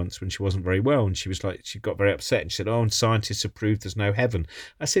hallucinating once when she wasn't very well, and she got very upset, and she said, "Oh, and scientists have proved there's no heaven."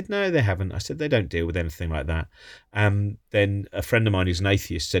 I said, "No, they haven't." I said, "They don't deal with anything like that." Then a friend of mine who's an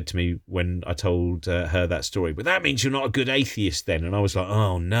atheist said to me when I told her that story, "But that means you're not a good atheist then." And I was like,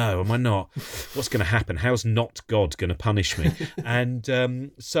 "Oh no, am I not? What's going to happen? How's not God going to punish me?" And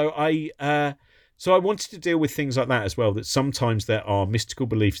So I wanted to deal with things like that as well, that sometimes there are mystical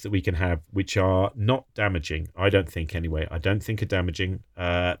beliefs that we can have which are not damaging. I don't think anyway. I don't think are damaging.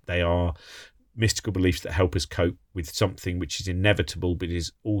 They are mystical beliefs that help us cope with something which is inevitable, but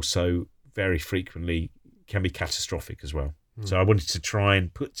is also very frequently can be catastrophic as well. So I wanted to try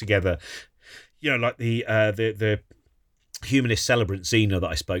and put together, like the humanist celebrant Zena that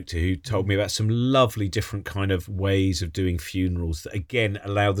I spoke to, who told me about some lovely different kind of ways of doing funerals that again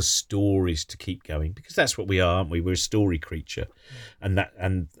allow the stories to keep going, because that's what we are, aren't we? We're a story creature, and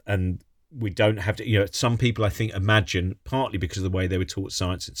we don't have to. Some people I think imagine, partly because of the way they were taught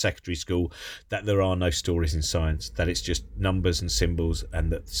science at secondary school, that there are no stories in science, that it's just numbers and symbols,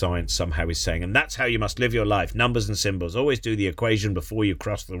 and that science somehow is saying, and that's how you must live your life: numbers and symbols. Always do the equation before you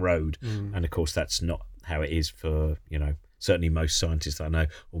cross the road. And of course, that's not how it is for certainly most scientists I know,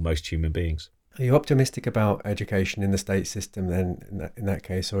 or most human beings. Are you optimistic about education in the state system then, in that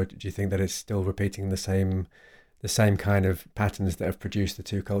case, or do you think that it's still repeating the same kind of patterns that have produced the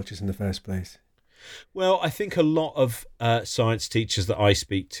two cultures in the first place? Well, I think a lot of science teachers that I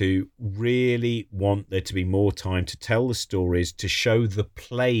speak to really want there to be more time to tell the stories, to show the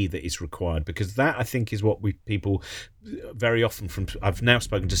play that is required, because that, I think, is what people very often I've now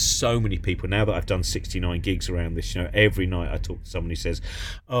spoken to so many people now that I've done 69 gigs around this. Every night I talk to someone who says,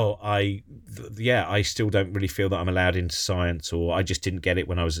 "Oh, I still don't really feel that I'm allowed into science, or I just didn't get it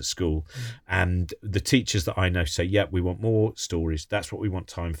when I was at school." And the teachers that I know say, "Yeah, we want more stories. That's what we want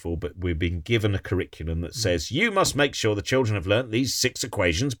time for. But we're being given a curriculum that says you must make sure the children have learnt these 6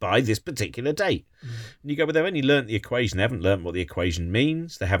 equations by this particular date." And you go, "But they've only learnt the equation. They haven't learnt what the equation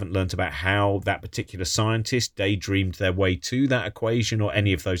means. They haven't learnt about how that particular scientist daydreamed their way to that equation, or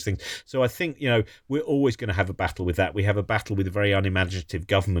any of those things." So I think, we're always going to have a battle with that. We have a battle with a very unimaginative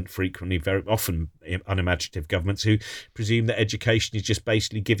government, frequently, very often unimaginative governments, who presume that education is just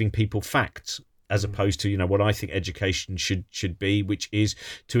basically giving people facts, as opposed to, what I think education should be, which is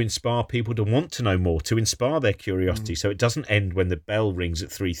to inspire people to want to know more, to inspire their curiosity. So it doesn't end when the bell rings at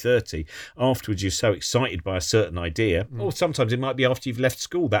 3:30. Afterwards, you're so excited by a certain idea, or sometimes it might be after you've left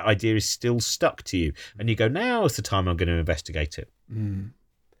school, that idea is still stuck to you, and you go, now is the time I'm going to investigate it.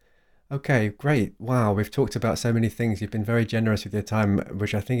 Okay, great. Wow, we've talked about so many things. You've been very generous with your time,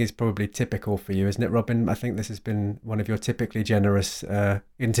 which I think is probably typical for you, isn't it, Robin? I think this has been one of your typically generous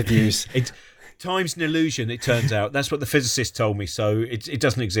interviews. Time's an illusion, it turns out. That's what the physicist told me, so it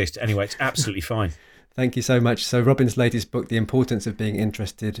doesn't exist. Anyway, it's absolutely fine. Thank you so much. So Robin's latest book, The Importance of Being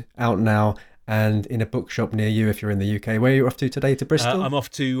Interested, out now and in a bookshop near you if you're in the UK. Where are you off to today? To Bristol? I'm off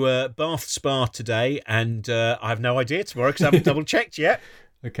to Bath Spa today, and I have no idea tomorrow because I haven't double-checked yet.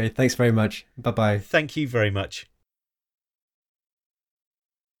 Okay, thanks very much. Bye-bye. Thank you very much.